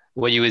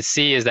 What you would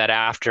see is that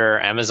after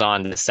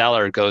Amazon, the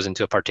seller goes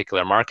into a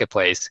particular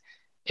marketplace,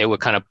 it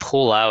would kind of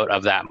pull out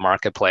of that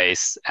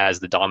marketplace as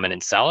the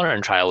dominant seller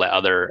and try to let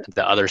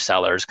the other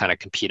sellers kind of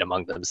compete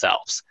among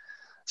themselves.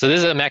 So this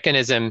is a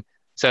mechanism.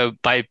 So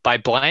by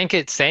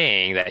blanket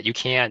saying that you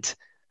can't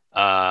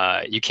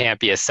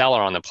be a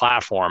seller on the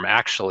platform,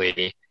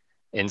 actually,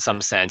 in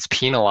some sense,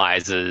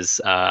 penalizes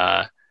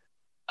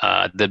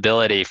the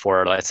ability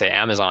for, let's say,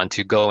 Amazon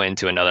to go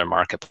into another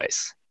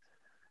marketplace.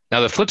 Now,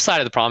 the flip side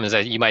of the problem is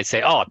that you might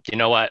say, oh, you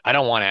know what? I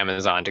don't want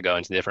Amazon to go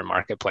into different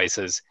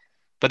marketplaces.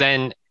 But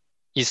then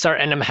you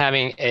end up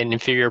having an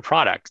inferior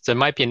product. So it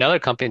might be another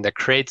company that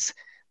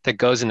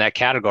goes in that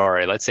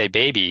category, let's say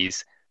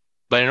babies.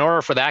 But in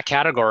order for that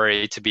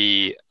category to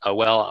be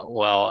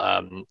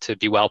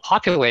well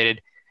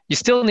populated, you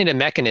still need a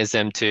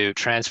mechanism to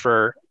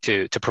transfer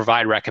to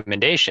provide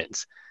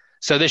recommendations.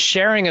 So the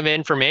sharing of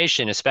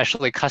information,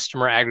 especially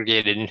customer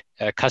aggregated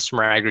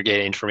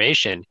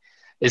information,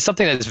 is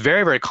something that's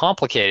very, very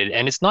complicated,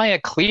 and it's not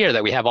yet clear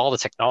that we have all the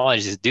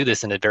technologies to do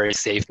this in a very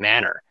safe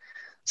manner.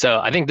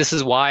 So I think this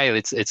is why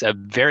it's a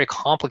very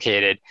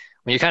complicated.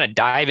 When you kind of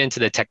dive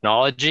into the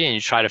technology and you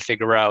try to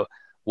figure out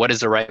what is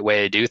the right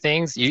way to do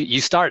things,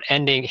 you start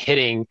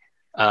hitting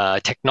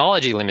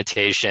technology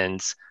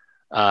limitations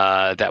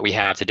that we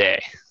have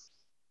today.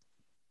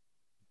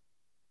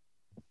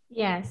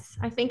 Yes,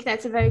 I think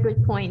that's a very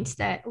good point,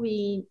 that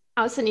we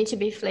also need to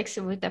be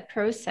flexible with the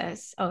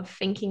process of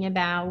thinking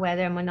about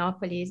whether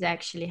monopoly is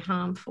actually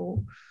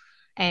harmful.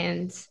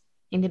 And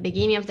in the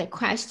beginning of the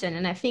question,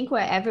 and I think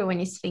what everyone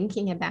is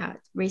thinking about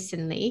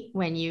recently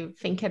when you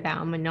think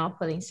about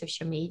monopoly in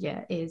social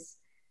media is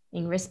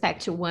in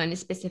respect to one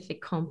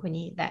specific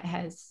company that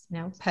has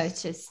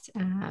purchased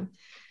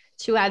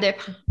two other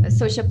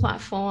social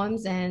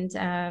platforms, and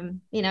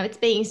it's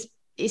being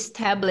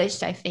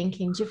established, I think,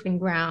 in different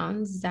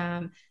grounds,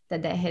 that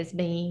there has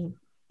been,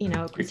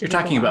 You're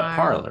talking about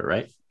Parler,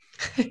 right?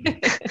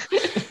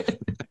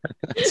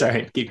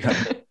 Sorry, keep going.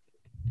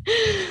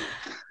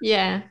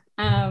 Yeah.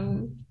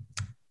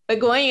 But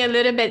going a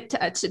little bit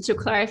to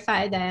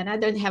clarify that, I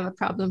don't have a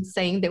problem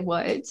saying the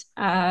word,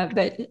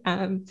 but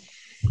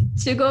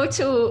to go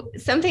to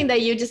something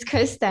that you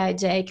discussed there,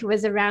 Jake,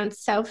 was around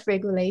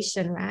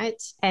self-regulation,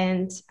 right?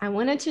 And I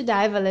wanted to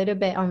dive a little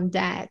bit on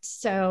that.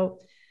 So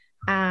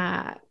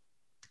there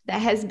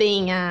has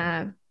been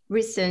a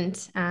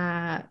recent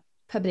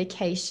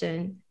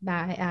publication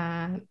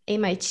by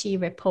MIT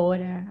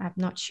reporter. I'm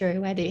not sure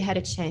whether you had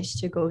a chance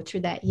to go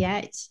through that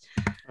yet.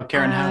 Oh,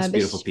 Karen Howe's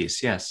beautiful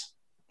piece, yes.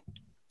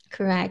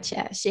 Correct,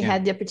 yeah. She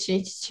had the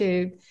opportunity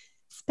to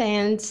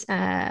spend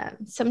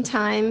some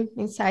time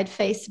inside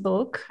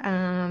Facebook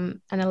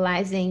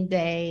analyzing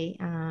the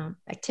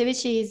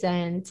activities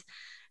and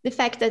the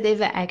fact that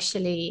they've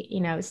actually,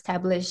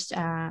 established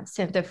a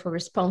Center for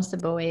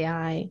Responsible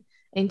AI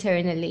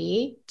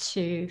internally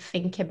to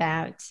think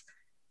about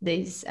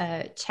these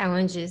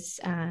challenges,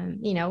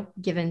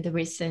 given the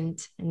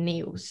recent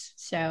news.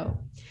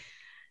 So,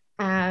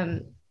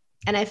 and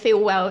I feel,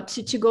 well,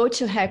 to go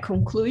to her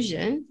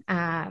conclusion,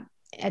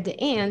 at the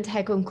end,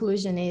 her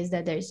conclusion is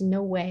that there's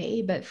no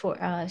way but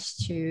for us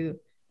to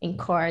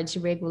encourage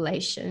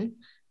regulation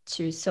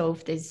to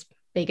solve these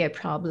bigger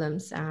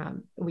problems.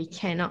 We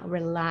cannot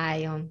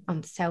rely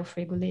on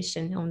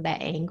self-regulation on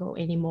that angle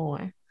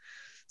anymore.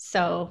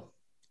 So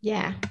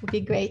yeah, it would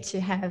be great to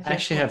have. I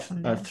actually have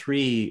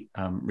three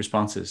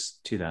responses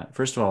to that.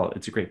 First of all,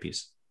 it's a great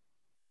piece.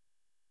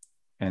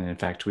 And in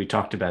fact, we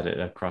talked about it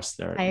across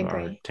our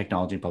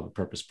Technology and Public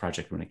Purpose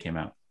project when it came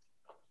out.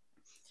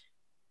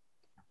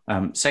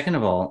 Second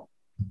of all,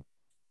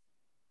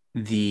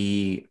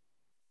 when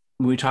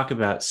we talk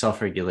about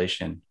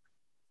self-regulation,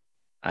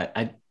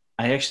 I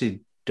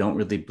actually don't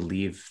really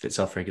believe that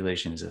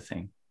self-regulation is a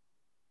thing.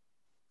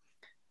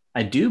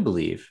 I do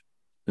believe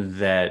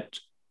that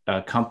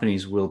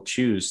companies will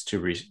choose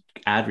to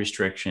add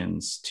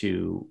restrictions,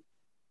 to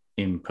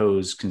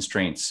impose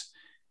constraints,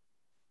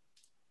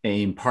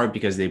 in part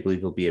because they believe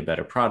it'll be a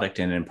better product,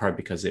 and in part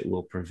because it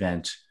will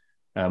prevent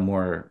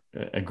more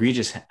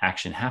egregious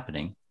action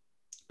happening.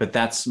 But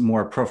that's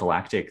more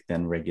prophylactic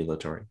than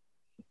regulatory.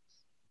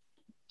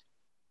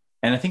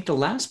 And I think the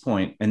last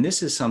point, and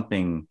this is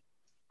something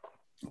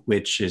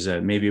which is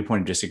maybe a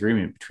point of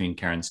disagreement between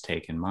Karen's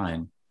take and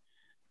mine,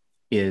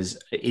 is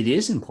it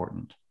is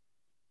important,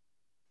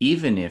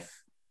 even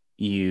if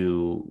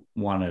you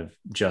want to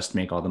just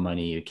make all the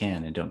money you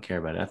can and don't care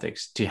about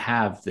ethics, to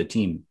have the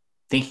team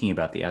thinking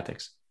about the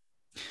ethics.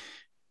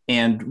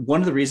 And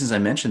one of the reasons I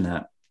mentioned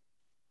that,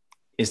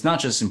 it's not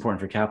just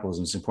important for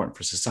capitalism, it's important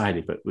for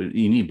society, but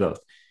you need both,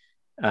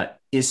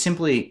 is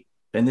simply,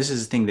 and this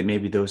is the thing that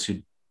maybe those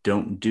who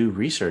don't do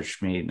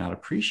research may not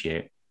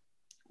appreciate,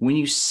 when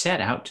you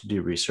set out to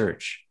do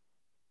research,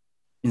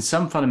 in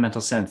some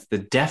fundamental sense, the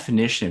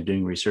definition of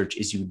doing research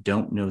is you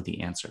don't know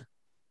the answer.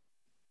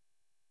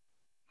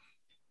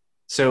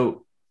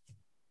 So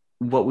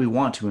what we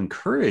want to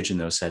encourage in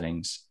those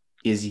settings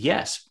is,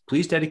 yes,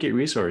 please dedicate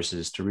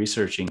resources to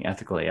researching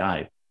ethical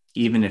AI,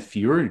 even if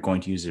you're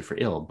going to use it for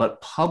ill, but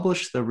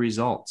publish the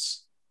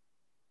results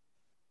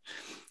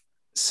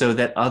so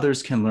that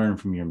others can learn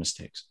from your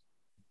mistakes.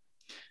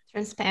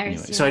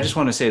 Transparency. Anyway, so I just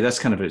want to say that's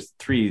kind of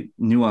three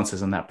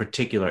nuances on that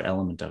particular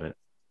element of it.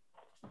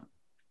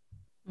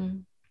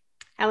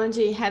 Alan,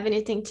 do you have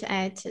anything to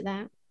add to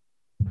that?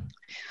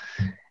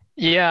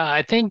 Yeah,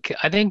 I think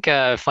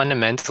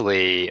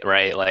fundamentally,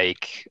 right,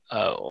 like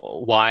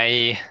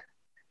why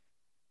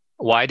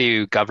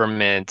do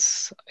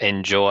governments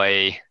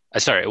enjoy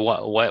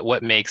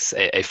what makes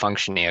a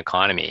functioning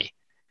economy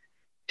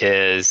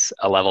is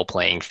a level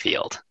playing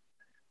field.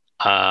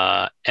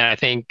 And I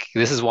think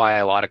this is why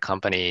a lot of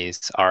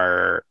companies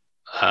are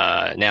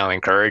now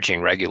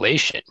encouraging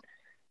regulation,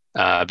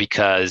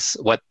 because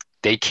what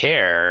they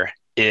care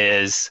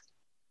is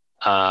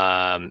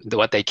a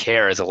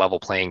level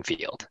playing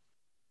field.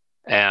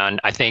 And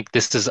I think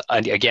this is,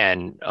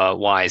 again,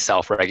 why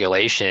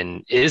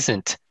self-regulation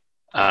isn't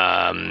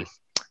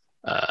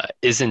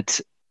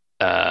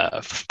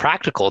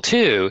practical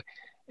too,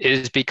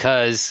 is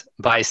because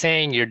by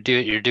saying you're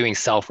doing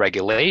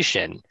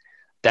self-regulation,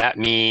 that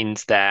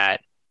means that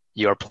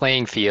your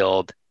playing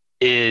field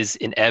is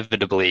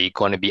inevitably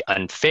going to be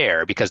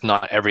unfair because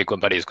not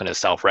everybody is going to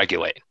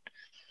self-regulate.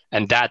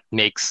 And that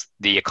makes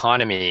the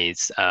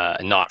economies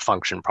not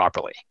function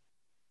properly.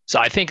 So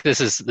I think this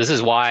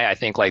is why I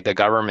think like the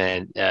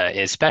government,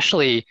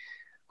 especially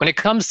when it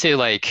comes to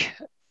like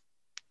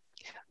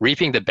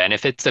reaping the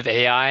benefits of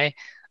AI,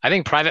 I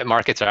think private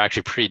markets are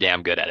actually pretty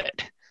damn good at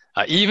it.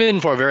 Even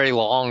for very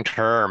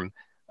long-term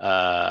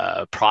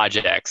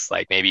projects,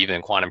 like maybe even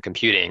in quantum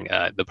computing,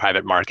 the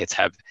private markets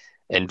have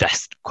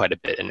invested quite a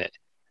bit in it.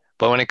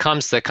 But when it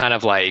comes to kind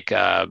of like,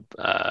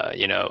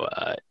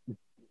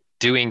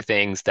 doing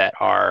things that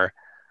are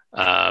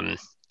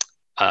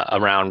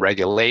around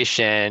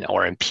regulation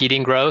or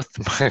impeding growth,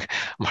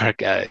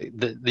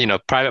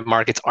 private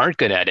markets aren't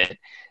good at it.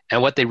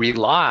 And what they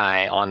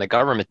rely on the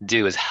government to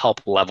do is help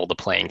level the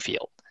playing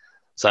field.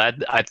 So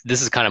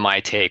this is kind of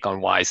my take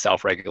on why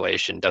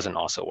self-regulation doesn't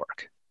also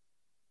work.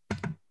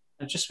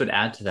 I just would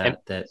add to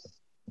that that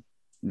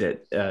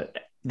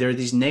there are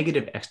these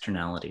negative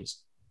externalities,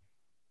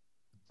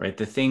 right?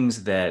 The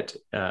things that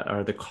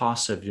are the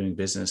costs of doing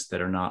business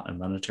that are not a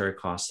monetary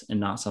cost and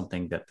not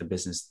something that the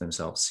business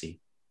themselves see.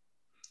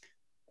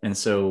 And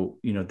so,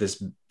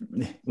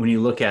 when you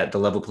look at the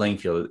level playing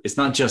field, it's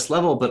not just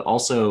level, but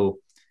also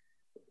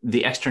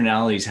the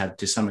externalities have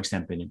to some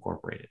extent been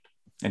incorporated.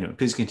 Anyway,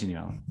 please continue,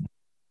 Alan.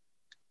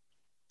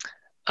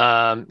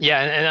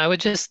 And I would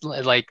just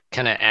like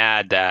kind of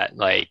add that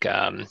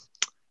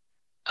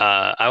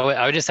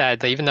I would just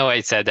add that even though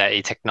I said that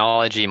a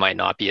technology might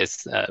not be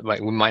as we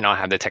might not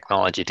have the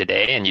technology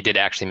today, and you did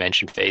actually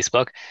mention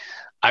Facebook,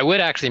 I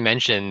would actually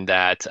mention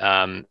that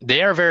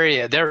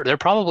they're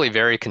probably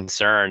very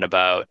concerned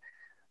about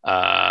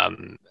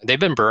they've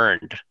been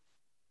burned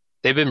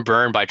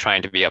by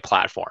trying to be a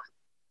platform.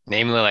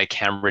 namely like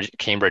Cambridge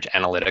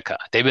Analytica.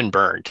 They've been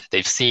burned.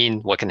 They've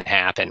seen what can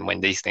happen when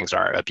these things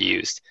are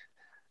abused.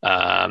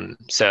 I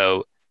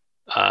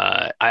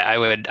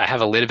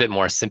have a little bit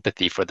more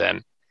sympathy for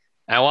them.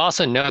 I will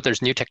also note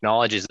there's new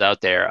technologies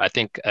out there. I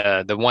think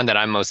the one that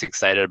I'm most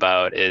excited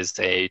about is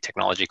a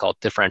technology called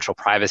differential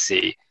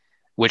privacy,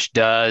 which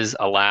does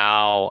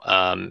allow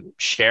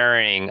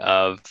sharing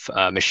of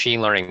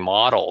machine learning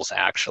models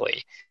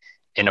actually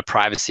in a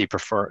privacy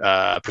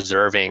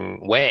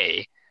preserving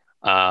way.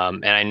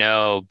 And I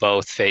know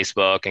both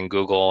Facebook and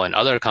Google and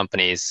other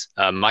companies,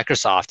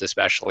 Microsoft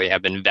especially,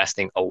 have been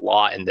investing a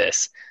lot in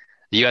this.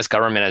 The US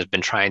government has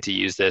been trying to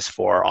use this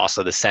for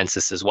also the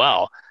census as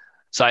well.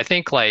 So I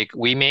think like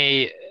we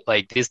may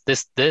like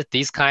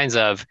these kinds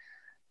of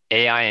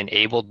AI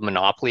enabled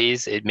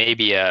monopolies, it may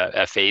be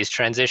a phase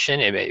transition.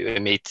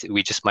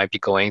 We just might be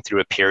going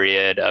through a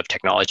period of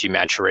technology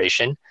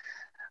maturation.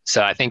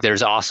 So I think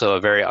there's also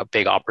a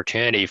big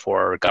opportunity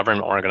for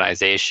government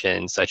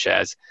organizations such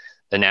as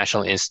the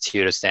National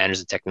Institute of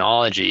Standards and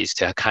Technologies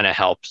to kind of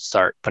help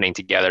start putting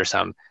together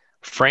some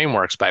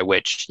frameworks by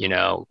which, you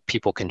know,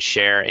 people can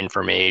share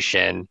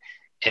information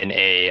in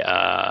a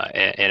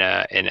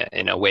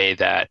way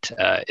that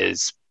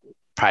is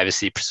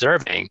privacy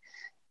preserving.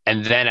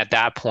 And then at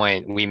that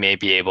point, we may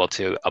be able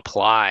to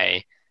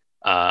apply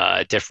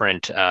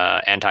different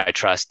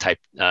antitrust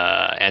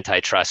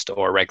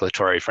or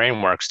regulatory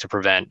frameworks to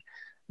prevent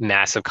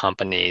massive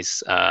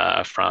companies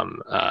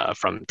from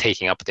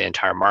taking up the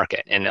entire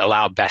market and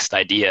allow best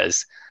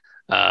ideas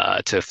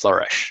to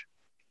flourish.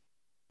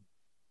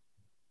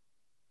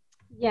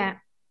 Yeah.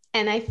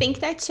 And I think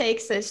that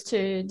takes us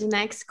to the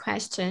next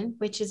question,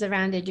 which is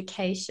around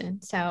education.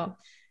 So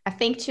I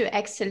think to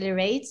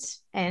accelerate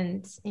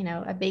and, you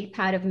know, a big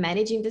part of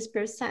managing this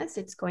process,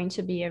 it's going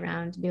to be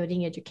around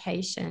building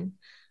education,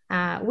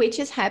 which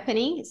is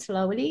happening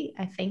slowly,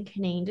 I think,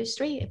 in the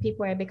industry.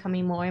 People are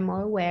becoming more and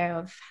more aware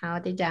of how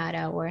the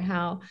data or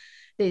how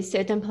the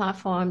certain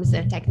platforms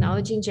and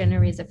technology in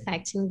general is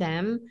affecting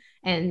them,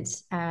 and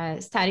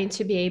starting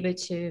to be able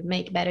to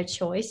make better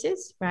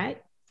choices,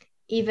 right?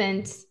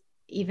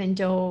 Even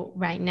though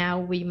right now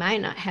we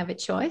might not have a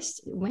choice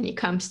when it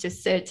comes to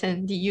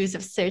the use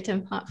of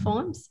certain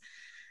platforms.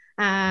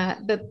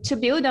 But to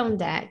build on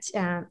that,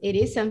 it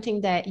is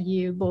something that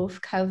you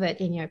both covered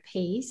in your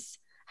piece,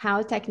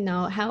 how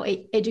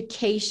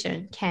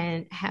education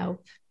can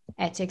help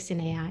ethics in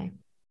AI.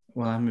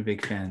 Well, I'm a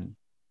big fan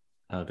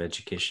of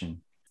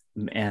education,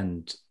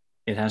 and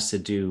it has to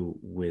do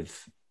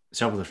with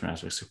several different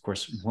aspects. Of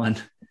course, one,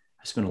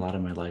 I spent a lot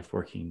of my life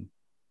working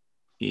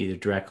either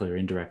directly or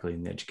indirectly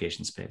in the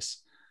education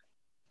space,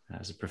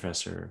 as a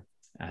professor,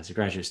 as a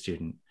graduate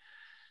student,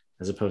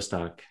 as a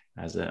postdoc,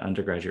 as an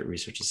undergraduate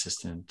research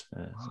assistant,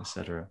 et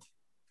cetera.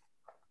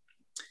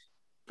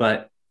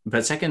 But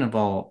second of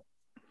all,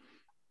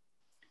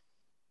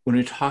 when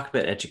we talk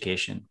about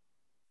education,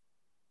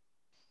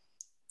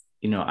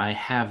 you know, I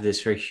have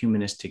this very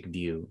humanistic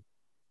view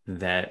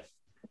that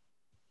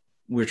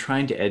we're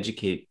trying to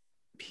educate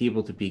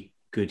people to be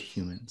good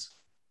humans.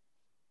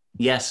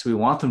 Yes, we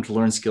want them to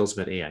learn skills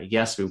about AI.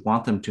 Yes, we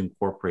want them to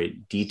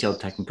incorporate detailed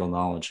technical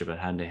knowledge about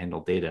how to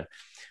handle data,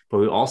 but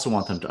we also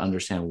want them to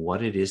understand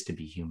what it is to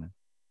be human.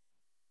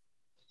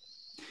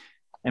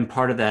 And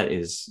part of that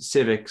is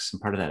civics,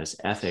 and part of that is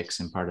ethics,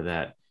 and part of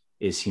that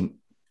is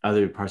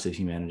other parts of the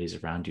humanities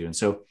around you. And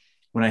so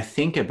when I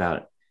think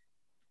about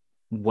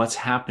what's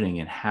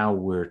happening and how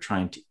we're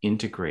trying to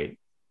integrate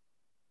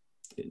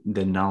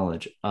the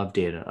knowledge of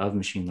data, of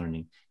machine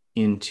learning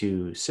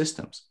into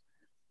systems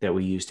that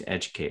we use to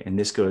educate. And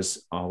this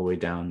goes all the way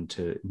down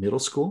to middle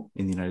school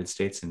in the United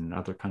States and in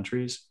other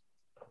countries,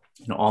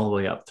 and all the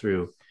way up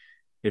through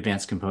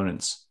advanced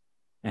components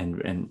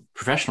and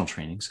professional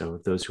training. So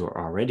those who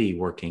are already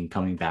working,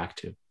 coming back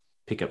to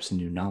pick up some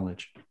new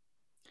knowledge.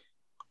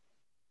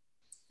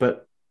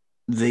 But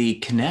the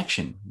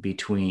connection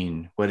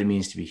between what it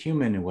means to be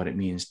human and what it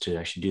means to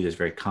actually do this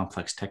very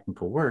complex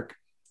technical work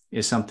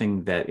is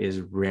something that is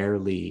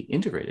rarely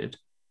integrated.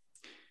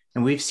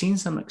 And we've seen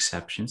some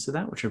exceptions to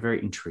that, which are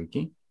very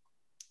intriguing.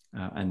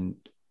 And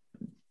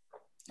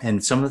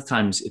some of the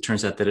times it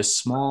turns out that a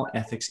small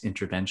ethics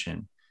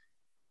intervention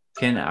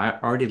can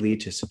already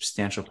lead to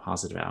substantial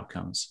positive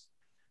outcomes.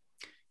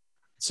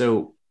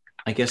 So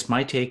I guess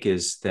my take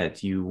is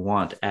that you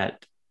want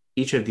at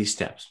each of these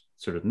steps,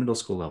 sort of middle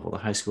school level, the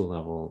high school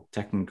level,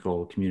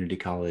 technical, community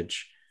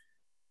college,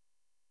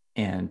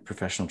 and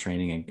professional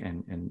training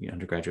and the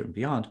undergraduate and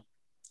beyond,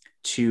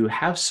 to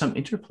have some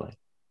interplay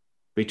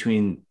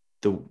between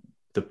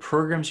the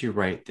programs you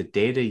write, the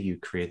data you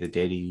create, the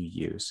data you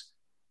use,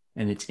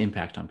 and its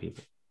impact on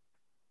people.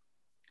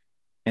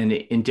 And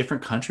in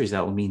different countries,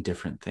 that will mean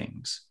different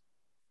things.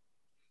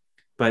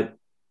 But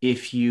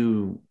if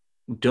you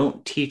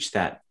don't teach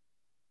that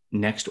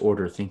next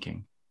order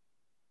thinking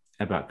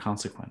about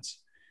consequence,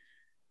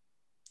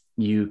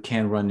 you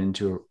can run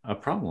into a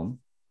problem,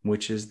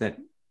 which is that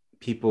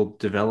people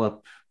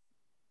develop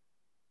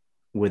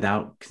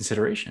without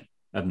consideration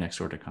of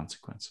next order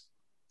consequence.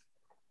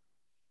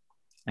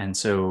 And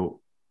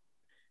so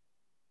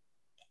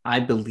I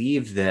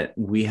believe that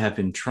we have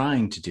been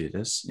trying to do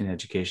this in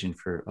education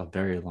for a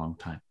very long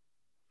time,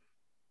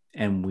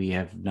 and we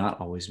have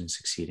not always been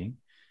succeeding.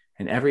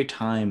 And every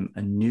time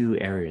a new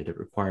area that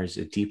requires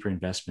a deeper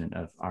investment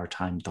of our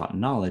time, thought,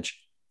 and knowledge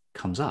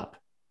comes up,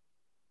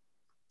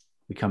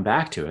 we come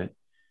back to it.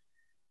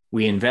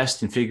 We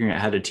invest in figuring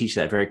out how to teach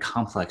that very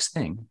complex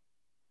thing.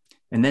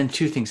 And then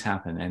two things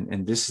happen.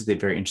 And this is the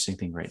very interesting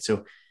thing, right?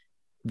 So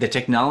the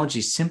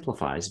technology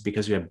simplifies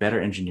because we have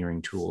better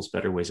engineering tools,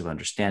 better ways of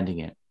understanding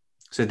it.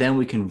 So then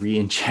we can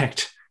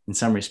re-inject, in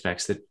some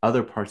respects, the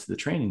other parts of the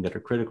training that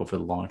are critical for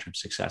the long-term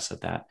success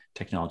of that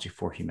technology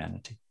for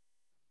humanity.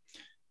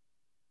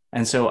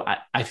 And so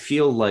I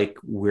feel like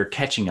we're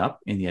catching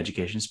up in the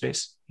education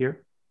space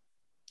here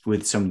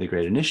with some of the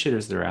great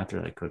initiatives that are out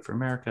there, like Code for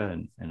America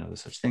and other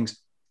such things.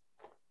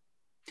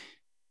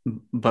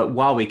 But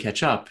while we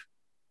catch up,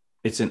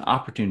 it's an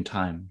opportune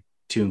time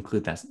to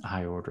include that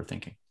higher order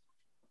thinking.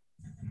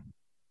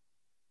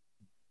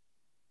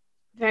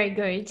 Very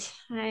good.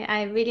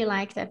 I really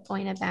like that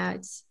point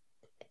about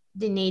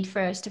the need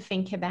for us to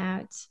think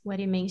about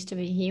what it means to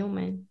be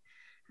human.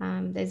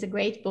 There's a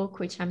great book,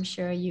 which I'm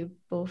sure you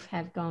both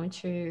have gone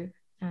through,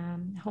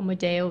 Homo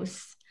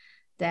Deus,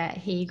 that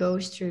he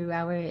goes through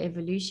our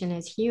evolution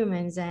as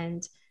humans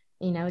and,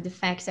 the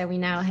fact that we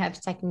now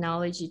have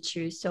technology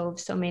to solve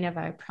so many of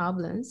our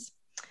problems.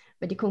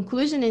 But the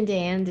conclusion in the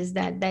end is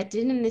that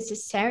didn't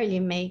necessarily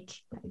make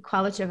the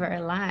quality of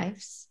our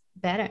lives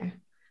better.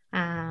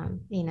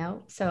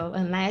 So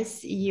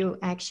unless you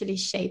actually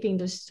shaping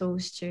those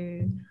tools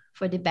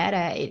for the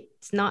better,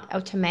 it's not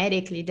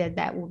automatically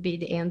that will be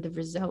the end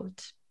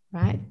result,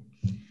 right?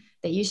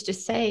 They used to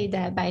say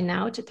that by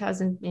now,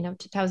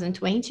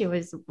 2020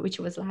 which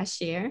was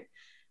last year,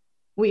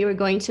 we were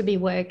going to be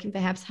working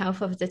perhaps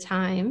half of the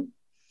time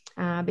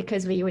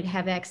because we would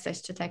have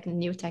access to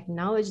new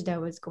technology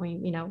that was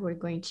we're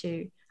going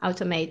to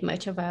automate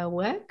much of our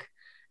work.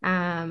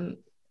 And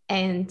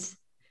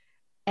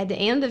at the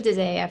end of the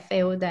day, I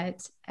feel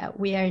that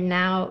we are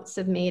now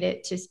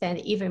submitted to spend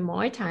even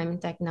more time in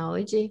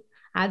technology,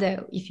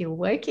 either if you're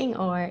working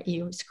or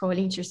you're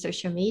scrolling through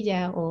social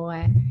media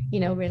or,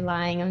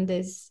 relying on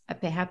this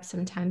perhaps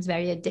sometimes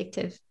very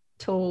addictive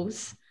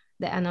tools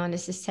that are not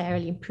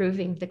necessarily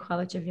improving the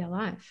quality of your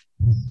life.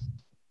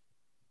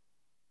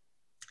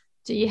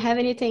 Do you have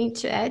anything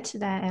to add to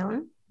that,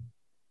 Alan?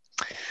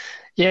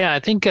 Yeah, I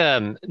think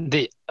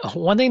the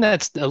one thing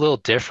that's a little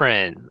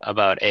different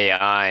about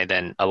AI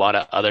than a lot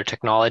of other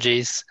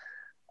technologies.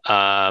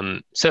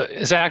 So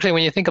actually,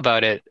 when you think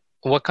about it,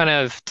 what kind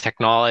of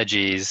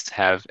technologies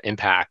have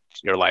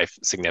impacted your life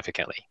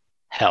significantly?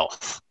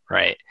 Health,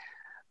 right?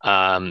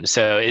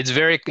 So it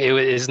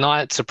is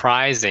not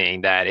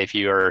surprising that if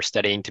you are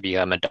studying to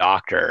become a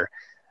doctor,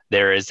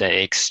 there is an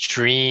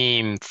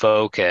extreme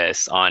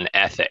focus on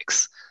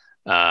ethics,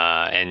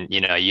 and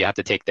you have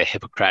to take the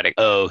Hippocratic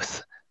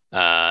Oath.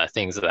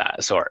 Things of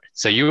that sort.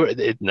 So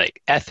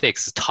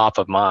ethics is top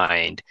of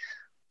mind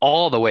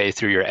all the way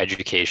through your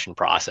education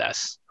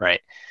process,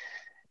 right?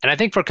 And I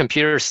think for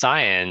computer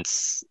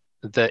science,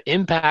 the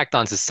impact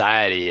on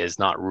society is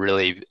not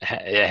really,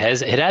 it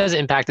has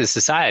impacted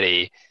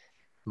society,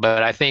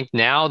 but I think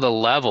now the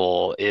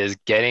level is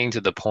getting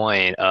to the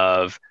point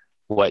of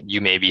what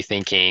you may be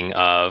thinking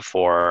of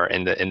for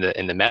in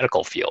the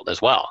medical field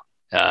as well.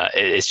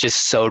 It's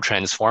just so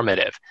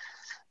transformative.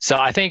 So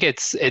I think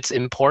it's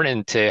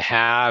important to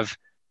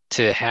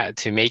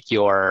make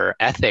your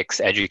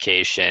ethics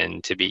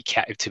education to be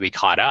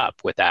caught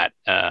up with that.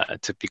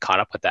 And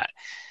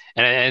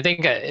I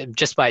think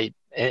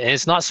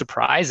it's not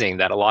surprising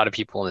that a lot of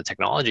people in the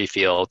technology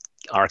field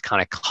are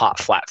kind of caught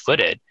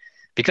flat-footed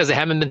because they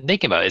haven't been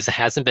thinking about it. It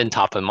hasn't been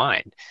top of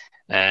mind.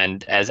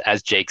 And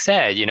as Jake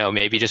said,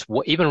 maybe just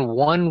even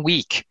 1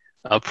 week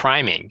of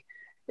priming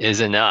is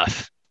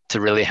enough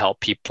to really help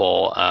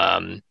people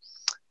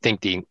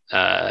think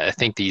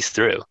these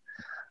through.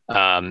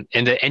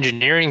 In the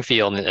engineering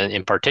field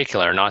in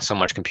particular, not so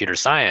much computer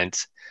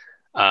science,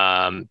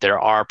 there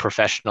are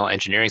professional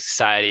engineering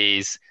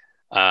societies,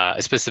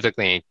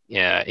 specifically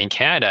in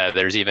Canada,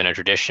 there's even a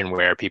tradition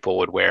where people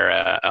would wear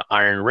an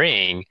iron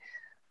ring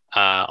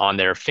on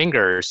their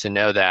fingers to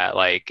know that,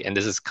 and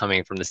this is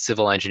coming from the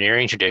civil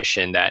engineering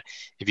tradition, that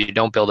if you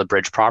don't build a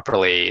bridge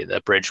properly,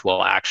 the bridge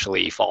will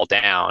actually fall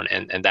down.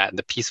 And that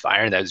the piece of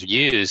iron that was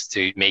used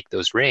to make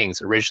those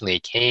rings originally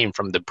came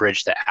from the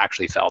bridge that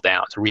actually fell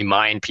down, to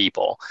remind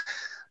people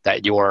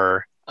that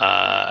your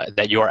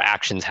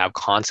actions have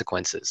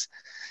consequences.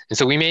 And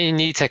so we may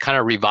need to kind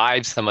of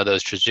revive some of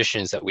those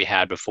traditions that we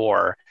had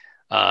before,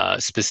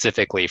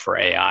 specifically for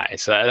AI.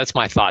 So that's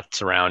my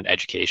thoughts around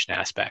education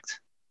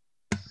aspect.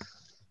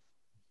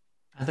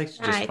 I'd like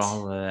to just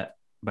follow that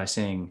by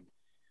saying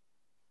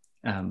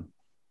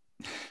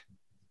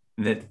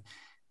that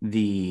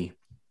the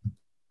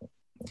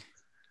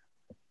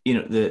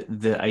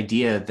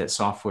idea that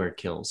software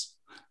kills,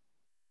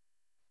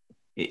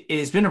 it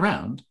has been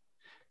around,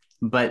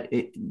 but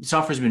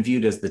software has been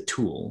viewed as the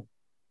tool,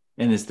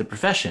 and it's the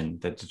profession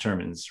that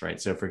determines,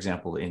 right? So for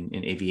example, in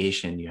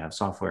aviation, you have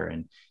software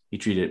and you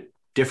treat it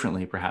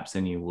differently perhaps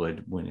than you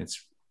would when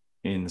it's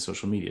in the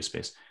social media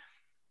space.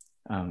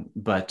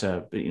 But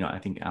I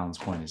think Alan's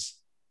point is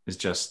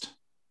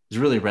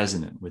really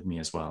resonant with me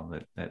as well,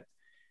 that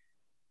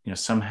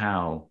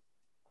somehow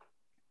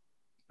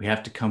we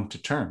have to come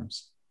to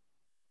terms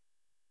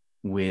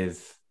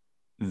with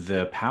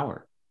the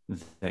power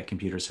that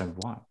computers have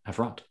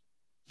wrought,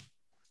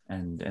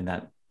 and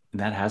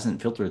that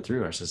hasn't filtered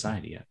through our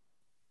society yet.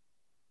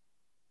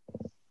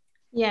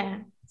 Yeah.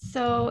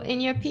 So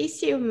in your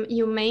piece,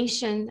 you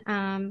mentioned,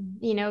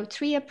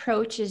 3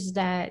 approaches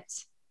that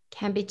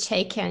can be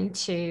taken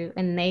to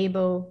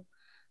enable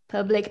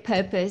public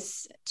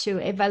purpose to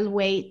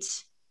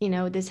evaluate,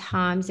 these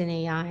harms in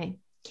AI.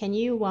 Can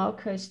you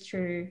walk us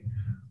through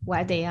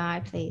what they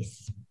are,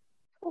 please?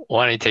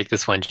 Why don't you take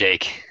this one,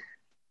 Jake?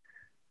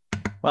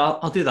 Well,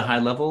 I'll do the high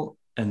level,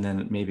 and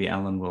then maybe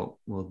Alan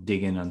will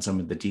dig in on some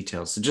of the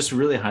details. So just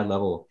really high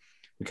level,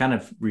 we kind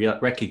of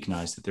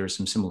recognize that there are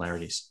some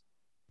similarities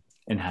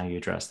in how you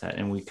address that.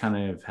 And we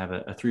kind of have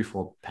a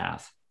threefold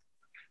path.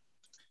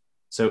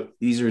 So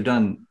these are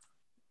done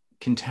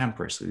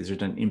contemporaneously. These are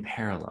done in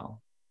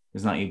parallel.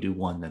 It's not you do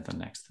one, then the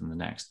next, then the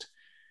next.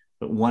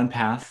 But one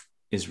path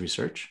is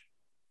research.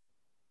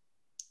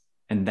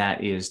 And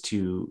that is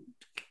to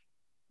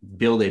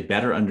build a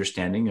better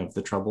understanding of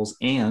the troubles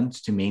and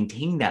to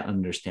maintain that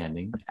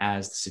understanding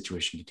as the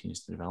situation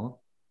continues to develop.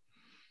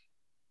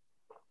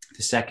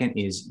 The second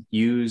is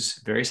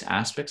use various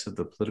aspects of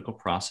the political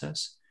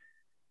process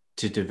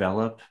to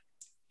develop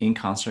in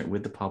concert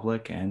with the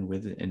public and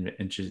with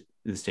the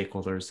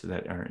stakeholders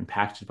that are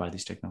impacted by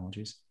these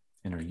technologies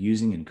and are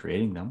using and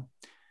creating them,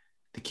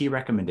 the key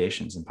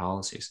recommendations and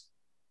policies,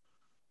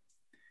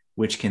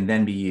 which can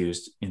then be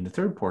used in the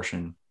third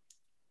portion,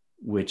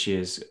 which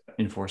is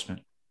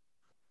enforcement.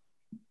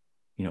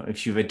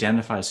 If you've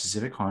identified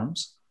specific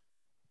harms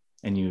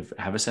and you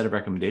have a set of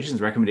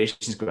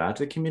recommendations go out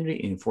to the community.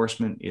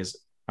 Enforcement is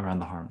around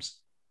the harms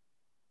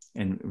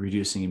and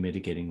reducing and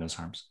mitigating those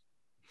harms.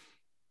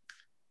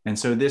 And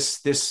so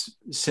this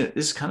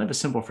is kind of a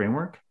simple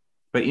framework,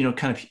 but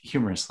kind of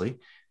humorously,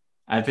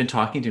 I've been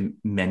talking to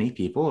many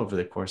people over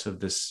the course of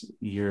this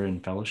year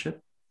in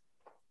fellowship,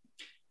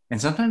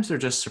 and sometimes they're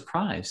just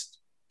surprised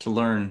to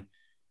learn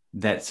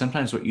that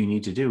sometimes what you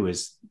need to do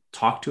is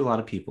talk to a lot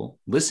of people,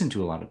 listen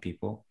to a lot of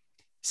people,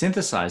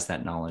 synthesize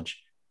that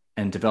knowledge,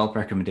 and develop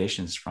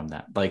recommendations from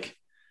that. Like,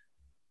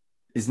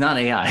 it's not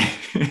AI,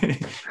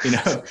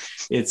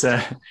 it's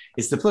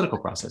the political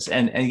process,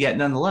 and yet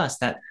nonetheless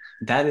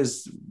that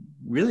is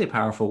really a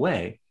powerful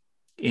way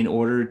in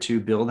order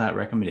to build out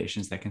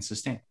recommendations that can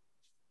sustain.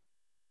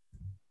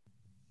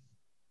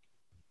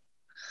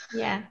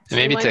 Yeah. So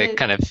maybe to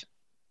kind of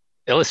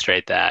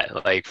illustrate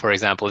that, like, for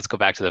example, let's go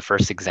back to the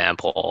first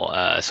example,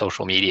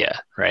 social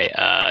media, right?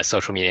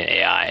 Social media and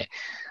AI.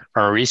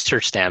 From a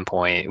research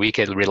standpoint, we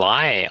could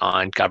rely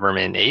on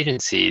government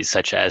agencies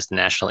such as the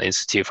National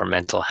Institute for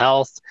Mental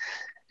Health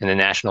and the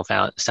National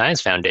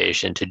Science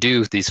Foundation to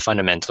do these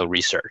fundamental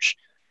research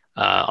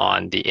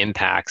on the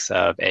impacts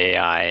of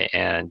AI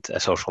and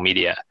social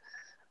media.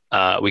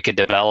 We could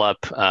develop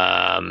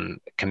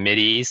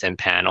committees and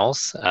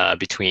panels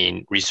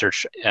between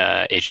research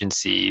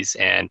agencies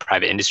and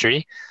private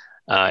industry.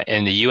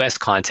 In the US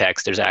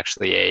context, there's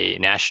actually a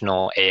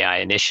national AI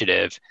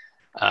initiative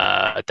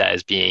that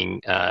is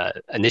being,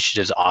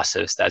 initiatives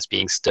office that's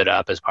being stood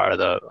up as part of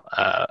the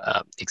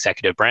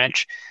executive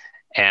branch.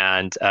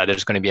 And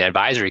there's going to be an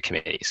advisory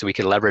committee. So we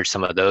could leverage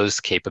some of those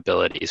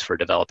capabilities for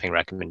developing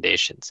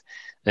recommendations.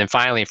 And then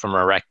finally, from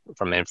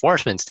an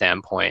enforcement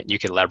standpoint, you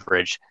could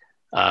leverage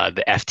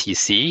the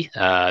FCC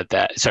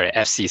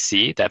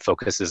that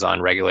focuses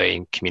on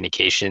regulating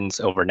communications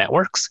over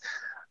networks.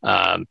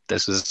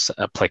 This is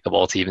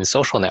applicable to even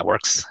social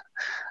networks.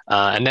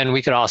 And then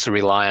we could also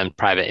rely on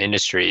private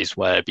industries,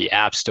 whether it be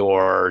app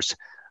stores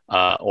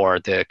or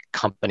the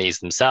companies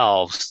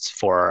themselves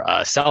for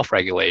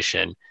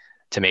self-regulation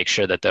to make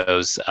sure that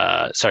those,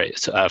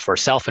 for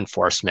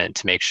self-enforcement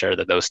to make sure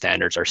that those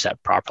standards are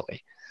set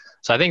properly.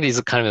 So I think these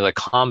are kind of the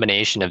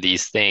combination of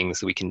these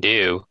things we can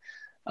do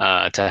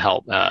to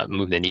help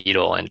move the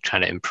needle and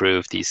trying to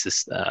improve the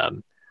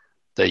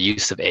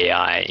use of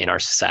AI in our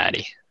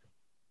society.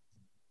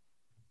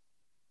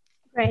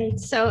 Right.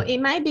 So it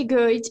might be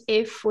good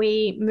if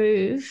we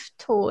move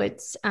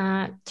towards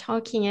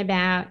talking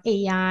about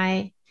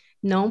AI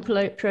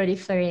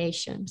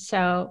non-proliferation.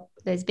 So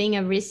there's been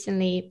a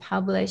recently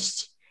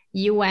published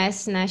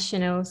US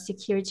National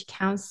Security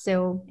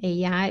Council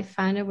AI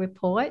final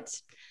report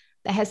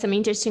that has some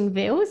interesting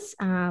views.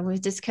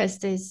 We've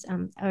discussed this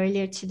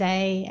earlier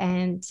today,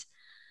 and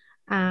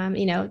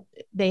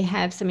they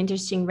have some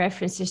interesting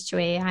references to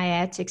AI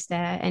ethics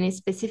there, and it's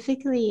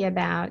specifically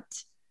about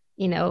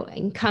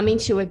in coming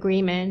to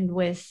agreement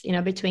with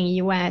between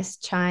US,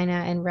 China,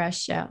 and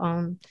Russia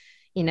on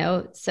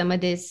some of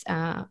these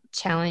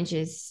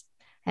challenges.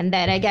 And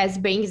that, I guess,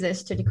 brings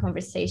us to the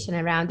conversation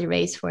around the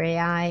race for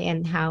AI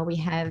and how we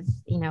have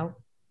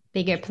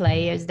bigger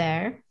players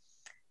there,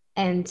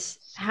 and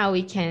how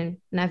we can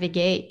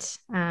navigate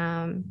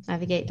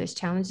those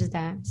challenges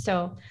there.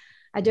 So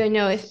I don't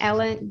know if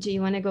Ellen, do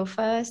you want to go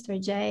first or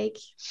Jake?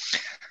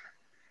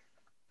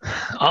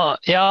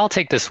 I'll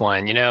take this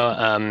one. Maybe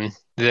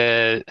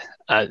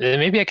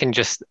I can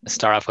just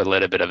start off with a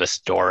little bit of a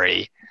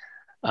story.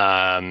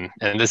 And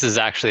this is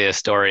actually a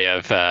story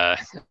of this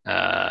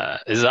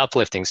is an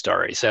uplifting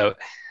story. So,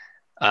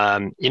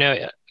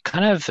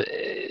 kind of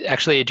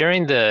actually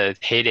during the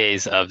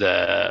heydays of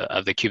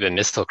the Cuban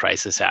Missile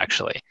Crisis,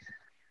 actually,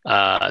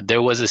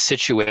 there was a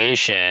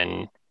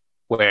situation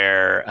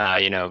where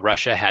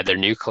Russia had their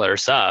nuclear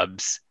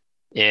subs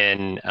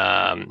in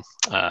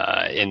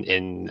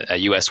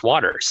U.S.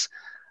 waters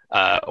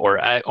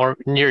or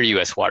near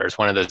U.S. waters,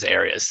 one of those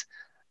areas.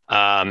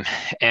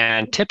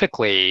 And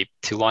typically,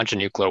 to launch a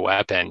nuclear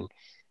weapon,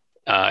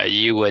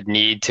 you would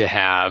need to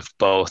have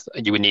both.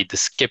 You would need the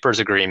skipper's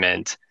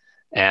agreement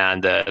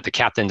and the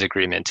captain's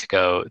agreement to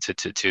go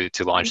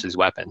to launch these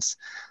weapons.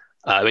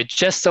 It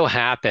just so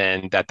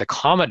happened that the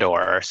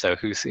Commodore, so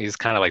he's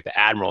kind of like the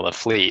admiral of the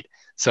fleet,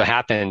 so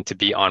happened to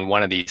be on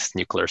one of these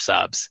nuclear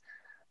subs.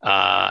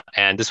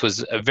 And this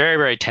was a very,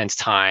 very tense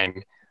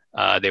time.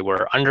 They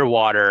were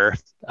underwater.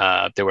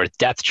 There were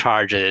depth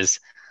charges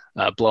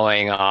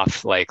blowing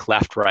off like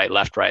left, right,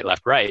 left, right,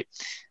 left, right.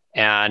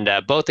 And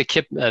both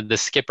the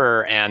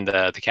skipper and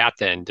the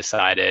captain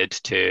decided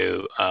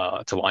to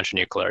launch a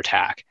nuclear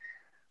attack.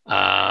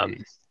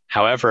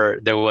 However,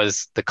 there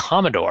was the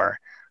Commodore.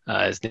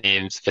 His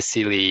name's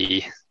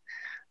Vasily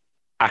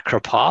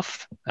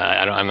Akrapov.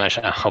 I'm not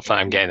sure. I hope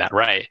I'm getting that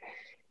right.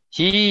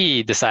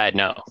 He decided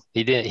no.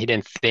 He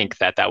didn't think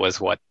that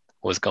was what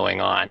was going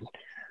on,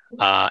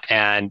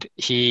 and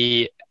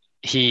he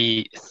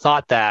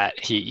thought that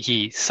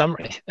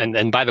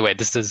and by the way,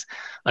 this is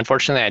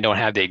unfortunately I don't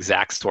have the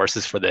exact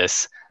sources for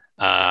this.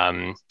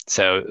 So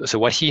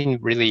what he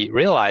really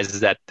realized is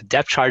that the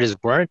depth charges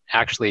weren't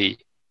actually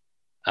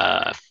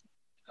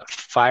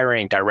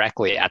firing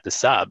directly at the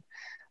sub,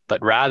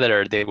 but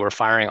rather they were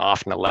firing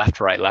off in a left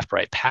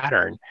right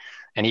pattern.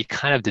 And he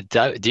kind of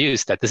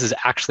deduced that this is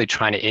actually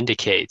trying to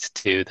indicate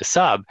to the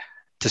sub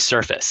to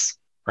surface,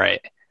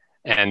 right?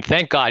 And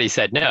thank God he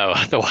said no,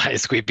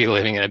 otherwise we'd be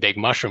living in a big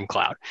mushroom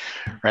cloud,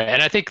 right?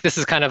 And I think this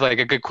is kind of like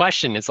a good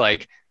question. It's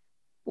like,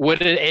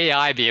 would an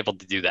AI be able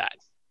to do that?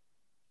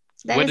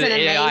 Would an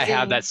AI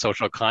have that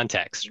social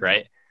context,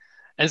 right?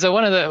 And so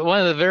one of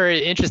the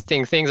very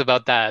interesting things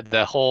about that,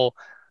 the whole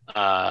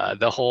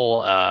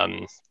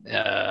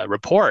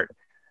report,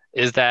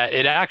 is that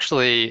it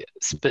actually,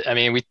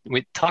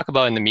 we talk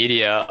about in the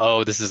media,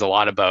 oh, this is a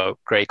lot about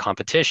great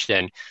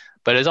competition,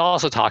 but it's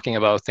also talking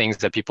about things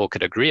that people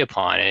could agree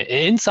upon. And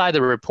inside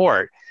the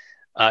report,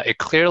 it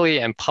clearly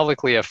and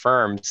publicly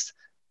affirms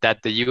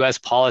that the US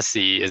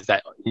policy is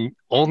that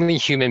only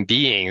human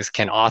beings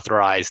can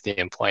authorize the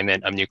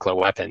employment of nuclear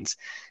weapons.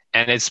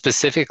 And it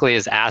specifically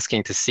is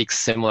asking to seek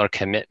similar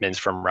commitments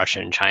from Russia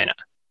and China,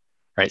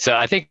 right? So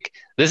I think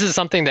this is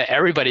something that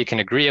everybody can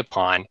agree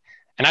upon.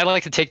 And I'd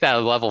like to take that a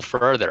level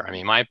further. I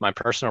mean, my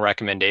personal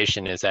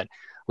recommendation is that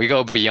we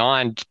go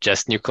beyond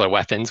just nuclear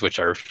weapons, which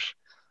are,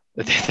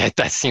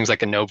 that seems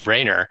like a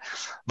no-brainer,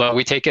 but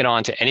we take it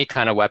on to any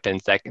kind of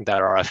weapons that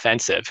are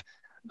offensive.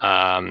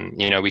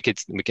 We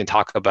can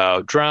talk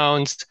about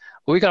drones,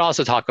 but we could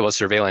also talk about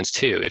surveillance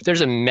too. If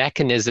there's a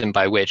mechanism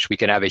by which we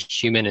can have a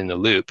human in the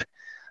loop,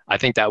 I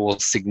think that will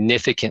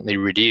significantly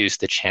reduce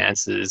the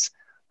chances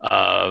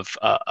of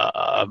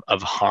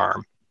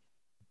harm.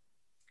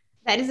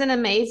 That is an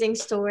amazing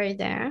story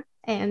there.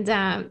 And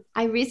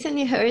I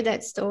recently heard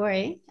that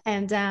story.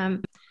 And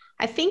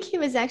I think he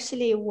was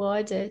actually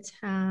awarded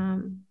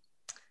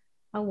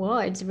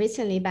awards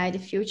recently by the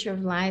Future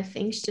of Life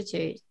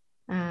Institute.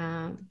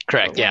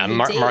 Correct. Yeah.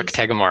 Mark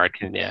Tegmark.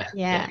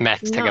 Yeah. Matt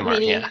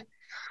Tegmark.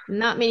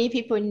 Not many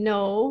people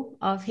know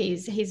of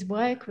his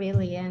work,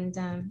 really. And,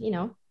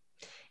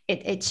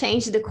 it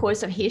changed the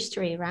course of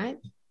history, right?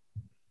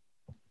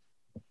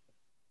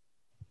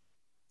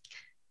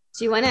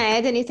 Do you want to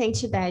add anything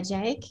to that,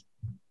 Jake?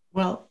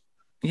 Well,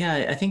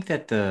 yeah, I think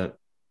that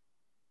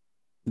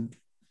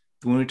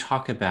when we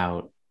talk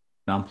about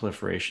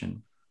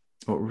nonproliferation,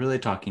 what we're really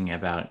talking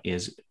about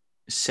is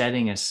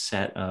setting a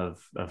set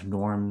of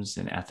norms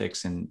and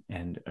ethics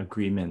and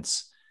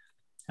agreements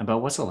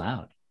about what's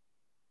allowed,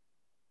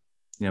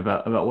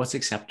 about what's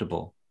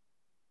acceptable.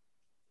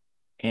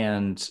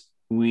 And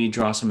we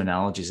draw some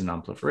analogies in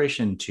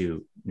nonproliferation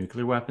to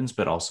nuclear weapons,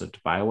 but also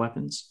to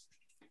bioweapons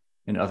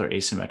and other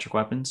asymmetric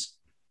weapons.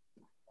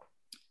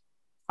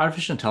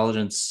 Artificial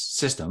intelligence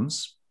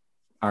systems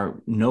are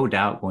no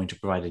doubt going to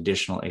provide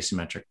additional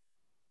asymmetric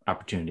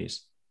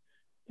opportunities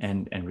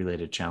and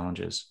related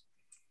challenges.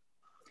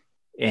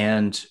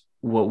 And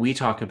what we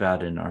talk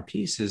about in our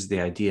piece is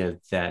the idea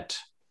that,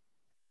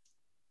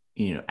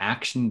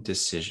 action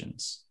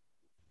decisions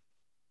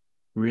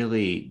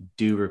really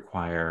do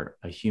require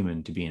a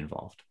human to be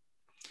involved.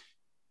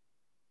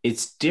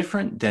 It's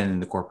different than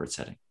in the corporate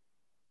setting,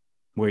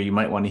 where you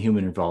might want a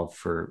human involved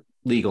for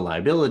legal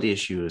liability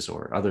issues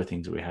or other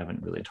things that we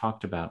haven't really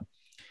talked about.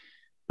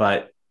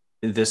 But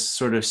this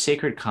sort of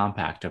sacred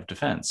compact of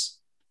defense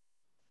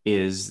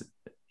is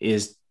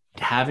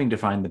having to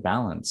find the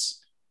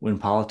balance when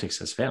politics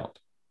has failed.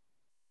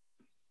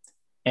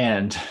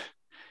 And,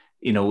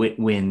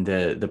 when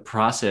the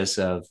process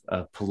of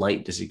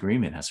polite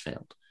disagreement has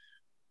failed.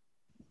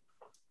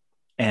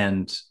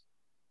 And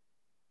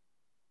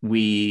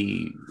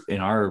we,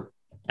 in our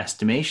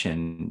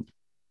estimation,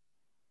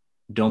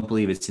 don't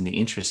believe it's in the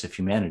interest of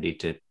humanity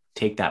to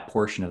take that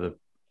portion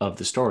of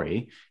the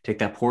story, take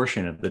that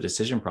portion of the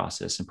decision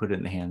process and put it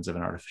in the hands of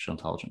an artificial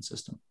intelligence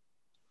system.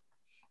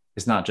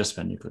 It's not just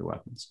about nuclear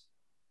weapons.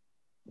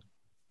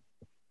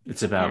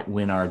 It's about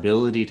when our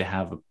ability to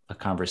have a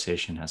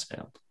conversation has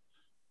failed.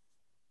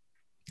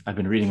 I've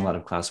been reading a lot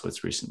of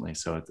Clausewitz recently,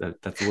 so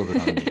that's a little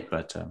bit on me,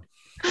 but.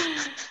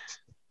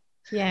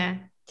 Yeah.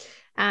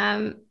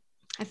 I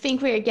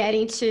think we're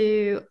getting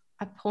to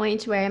a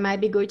point where it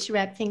might be good to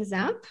wrap things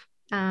up.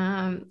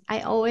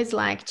 I always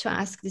like to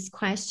ask this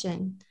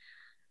question,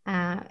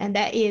 and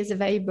that is a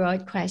very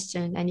broad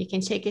question, and you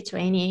can take it to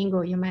any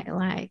angle you might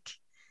like.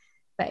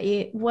 But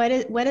what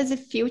does the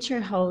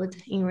future hold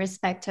in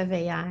respect of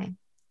AI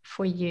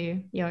for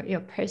you,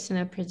 your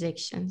personal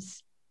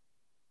predictions?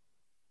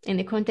 In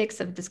the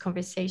context of this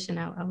conversation,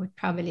 I would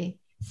probably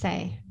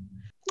say.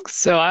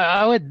 So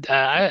I'm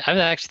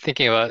actually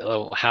thinking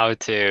about how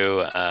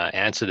to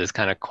answer this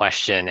kind of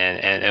question,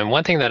 and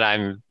one thing that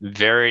I'm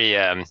very,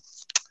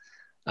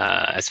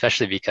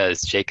 especially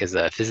because Jake is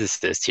a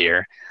physicist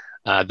here,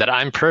 that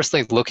I'm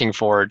personally looking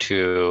forward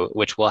to,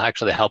 which will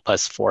actually help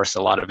us force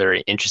a lot of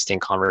very interesting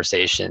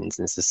conversations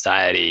in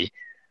society,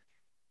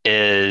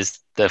 is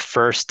the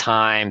first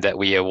time that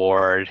we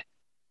award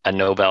a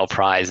Nobel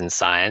Prize in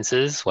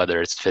sciences,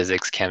 whether it's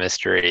physics,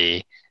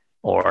 chemistry,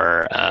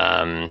 or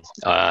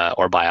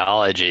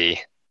biology,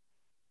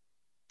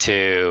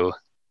 to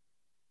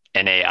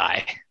an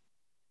AI.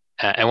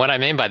 And what I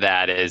mean by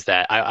that is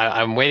that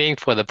I'm waiting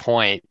for the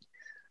point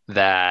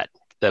that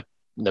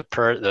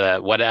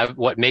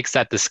what makes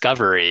that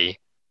discovery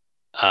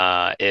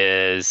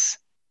is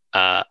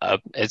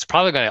it's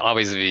probably going to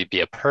always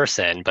be a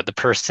person, but the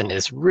person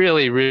is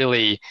really,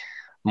 really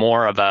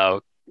more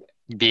about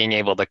being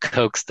able to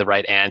coax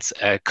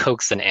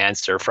an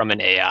answer from an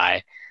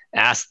AI,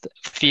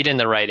 feed in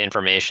the right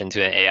information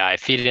to an AI,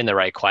 feed it in the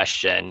right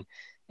question,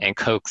 and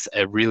coax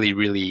a really,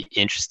 really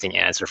interesting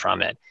answer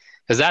from it.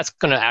 Because that's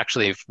going to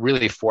actually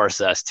really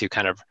force us to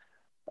kind of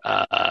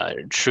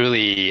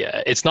truly,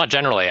 it's not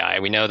general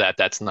AI. We know that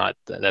that's not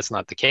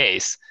the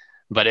case,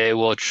 but it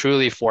will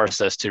truly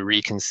force us to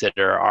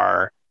reconsider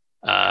our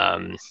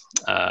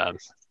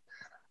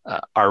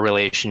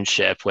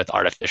relationship with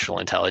artificial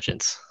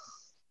intelligence.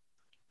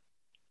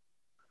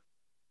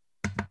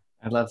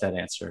 I love that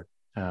answer.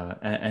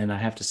 And I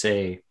have to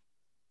say,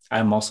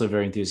 I'm also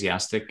very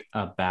enthusiastic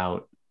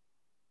about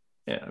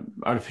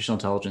artificial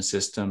intelligence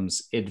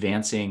systems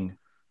advancing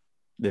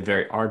the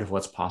very art of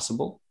what's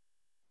possible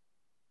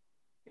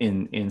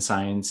in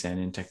science and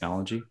in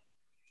technology.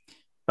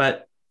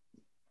 But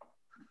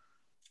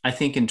I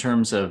think in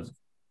terms of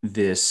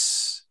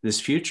this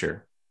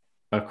future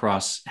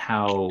across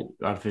how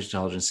artificial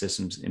intelligence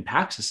systems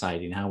impact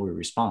society and how we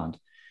respond,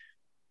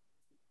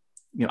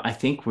 I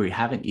think we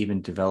haven't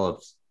even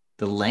developed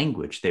the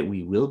language that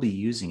we will be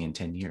using in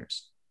 10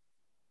 years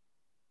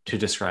to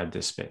describe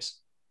this space.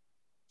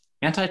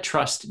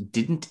 Antitrust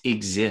didn't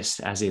exist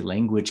as a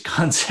language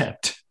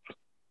concept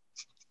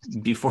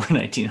before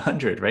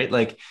 1900, right?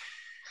 Like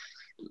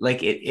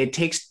it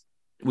takes,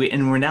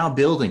 and we're now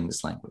building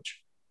this language,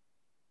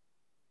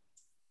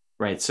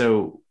 right?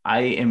 So I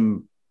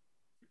am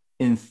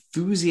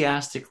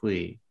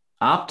enthusiastically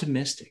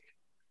optimistic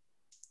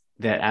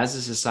that as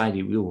a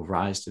society, we will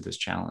rise to this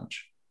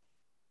challenge.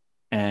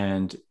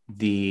 And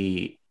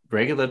the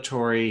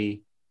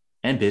regulatory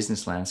and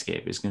business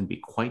landscape is going to be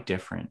quite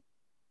different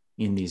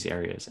in these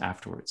areas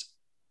afterwards.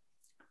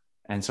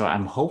 And so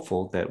I'm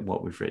hopeful that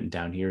what we've written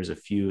down here is a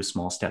few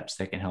small steps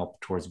that can help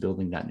towards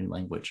building that new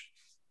language.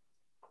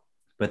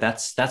 But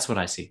that's what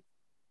I see.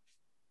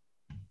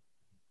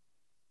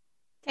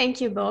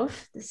 Thank you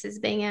both. This has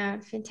been a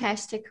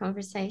fantastic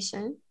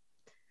conversation.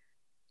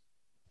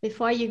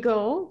 Before you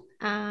go,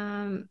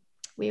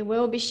 we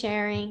will be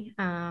sharing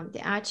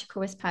the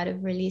article as part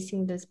of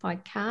releasing this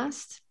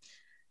podcast.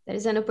 There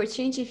is an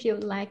opportunity if you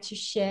would like to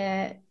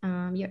share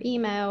your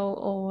email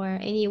or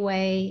any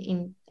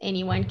way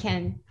anyone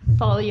can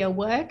follow your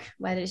work,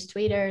 whether it's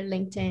Twitter,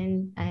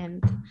 LinkedIn,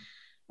 and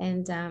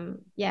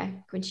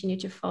continue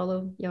to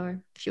follow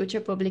your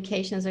future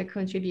publications or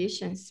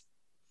contributions.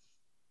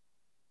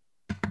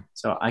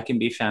 So I can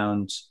be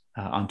found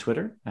on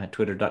Twitter at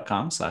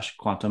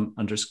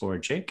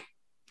twitter.com/quantum_Jake.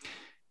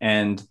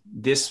 And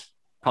this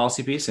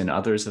policy piece and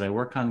others that I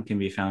work on can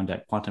be found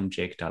at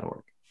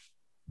quantumjake.org.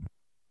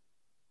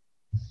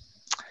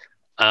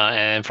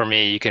 And for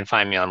me, you can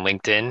find me on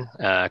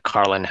LinkedIn,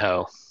 Carlin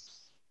Ho.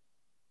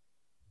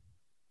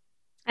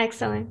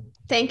 Excellent.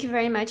 Thank you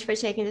very much for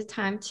taking the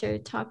time to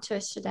talk to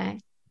us today.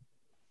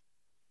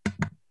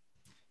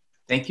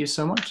 Thank you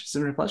so much. It's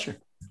been a pleasure.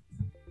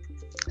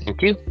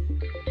 Thank you.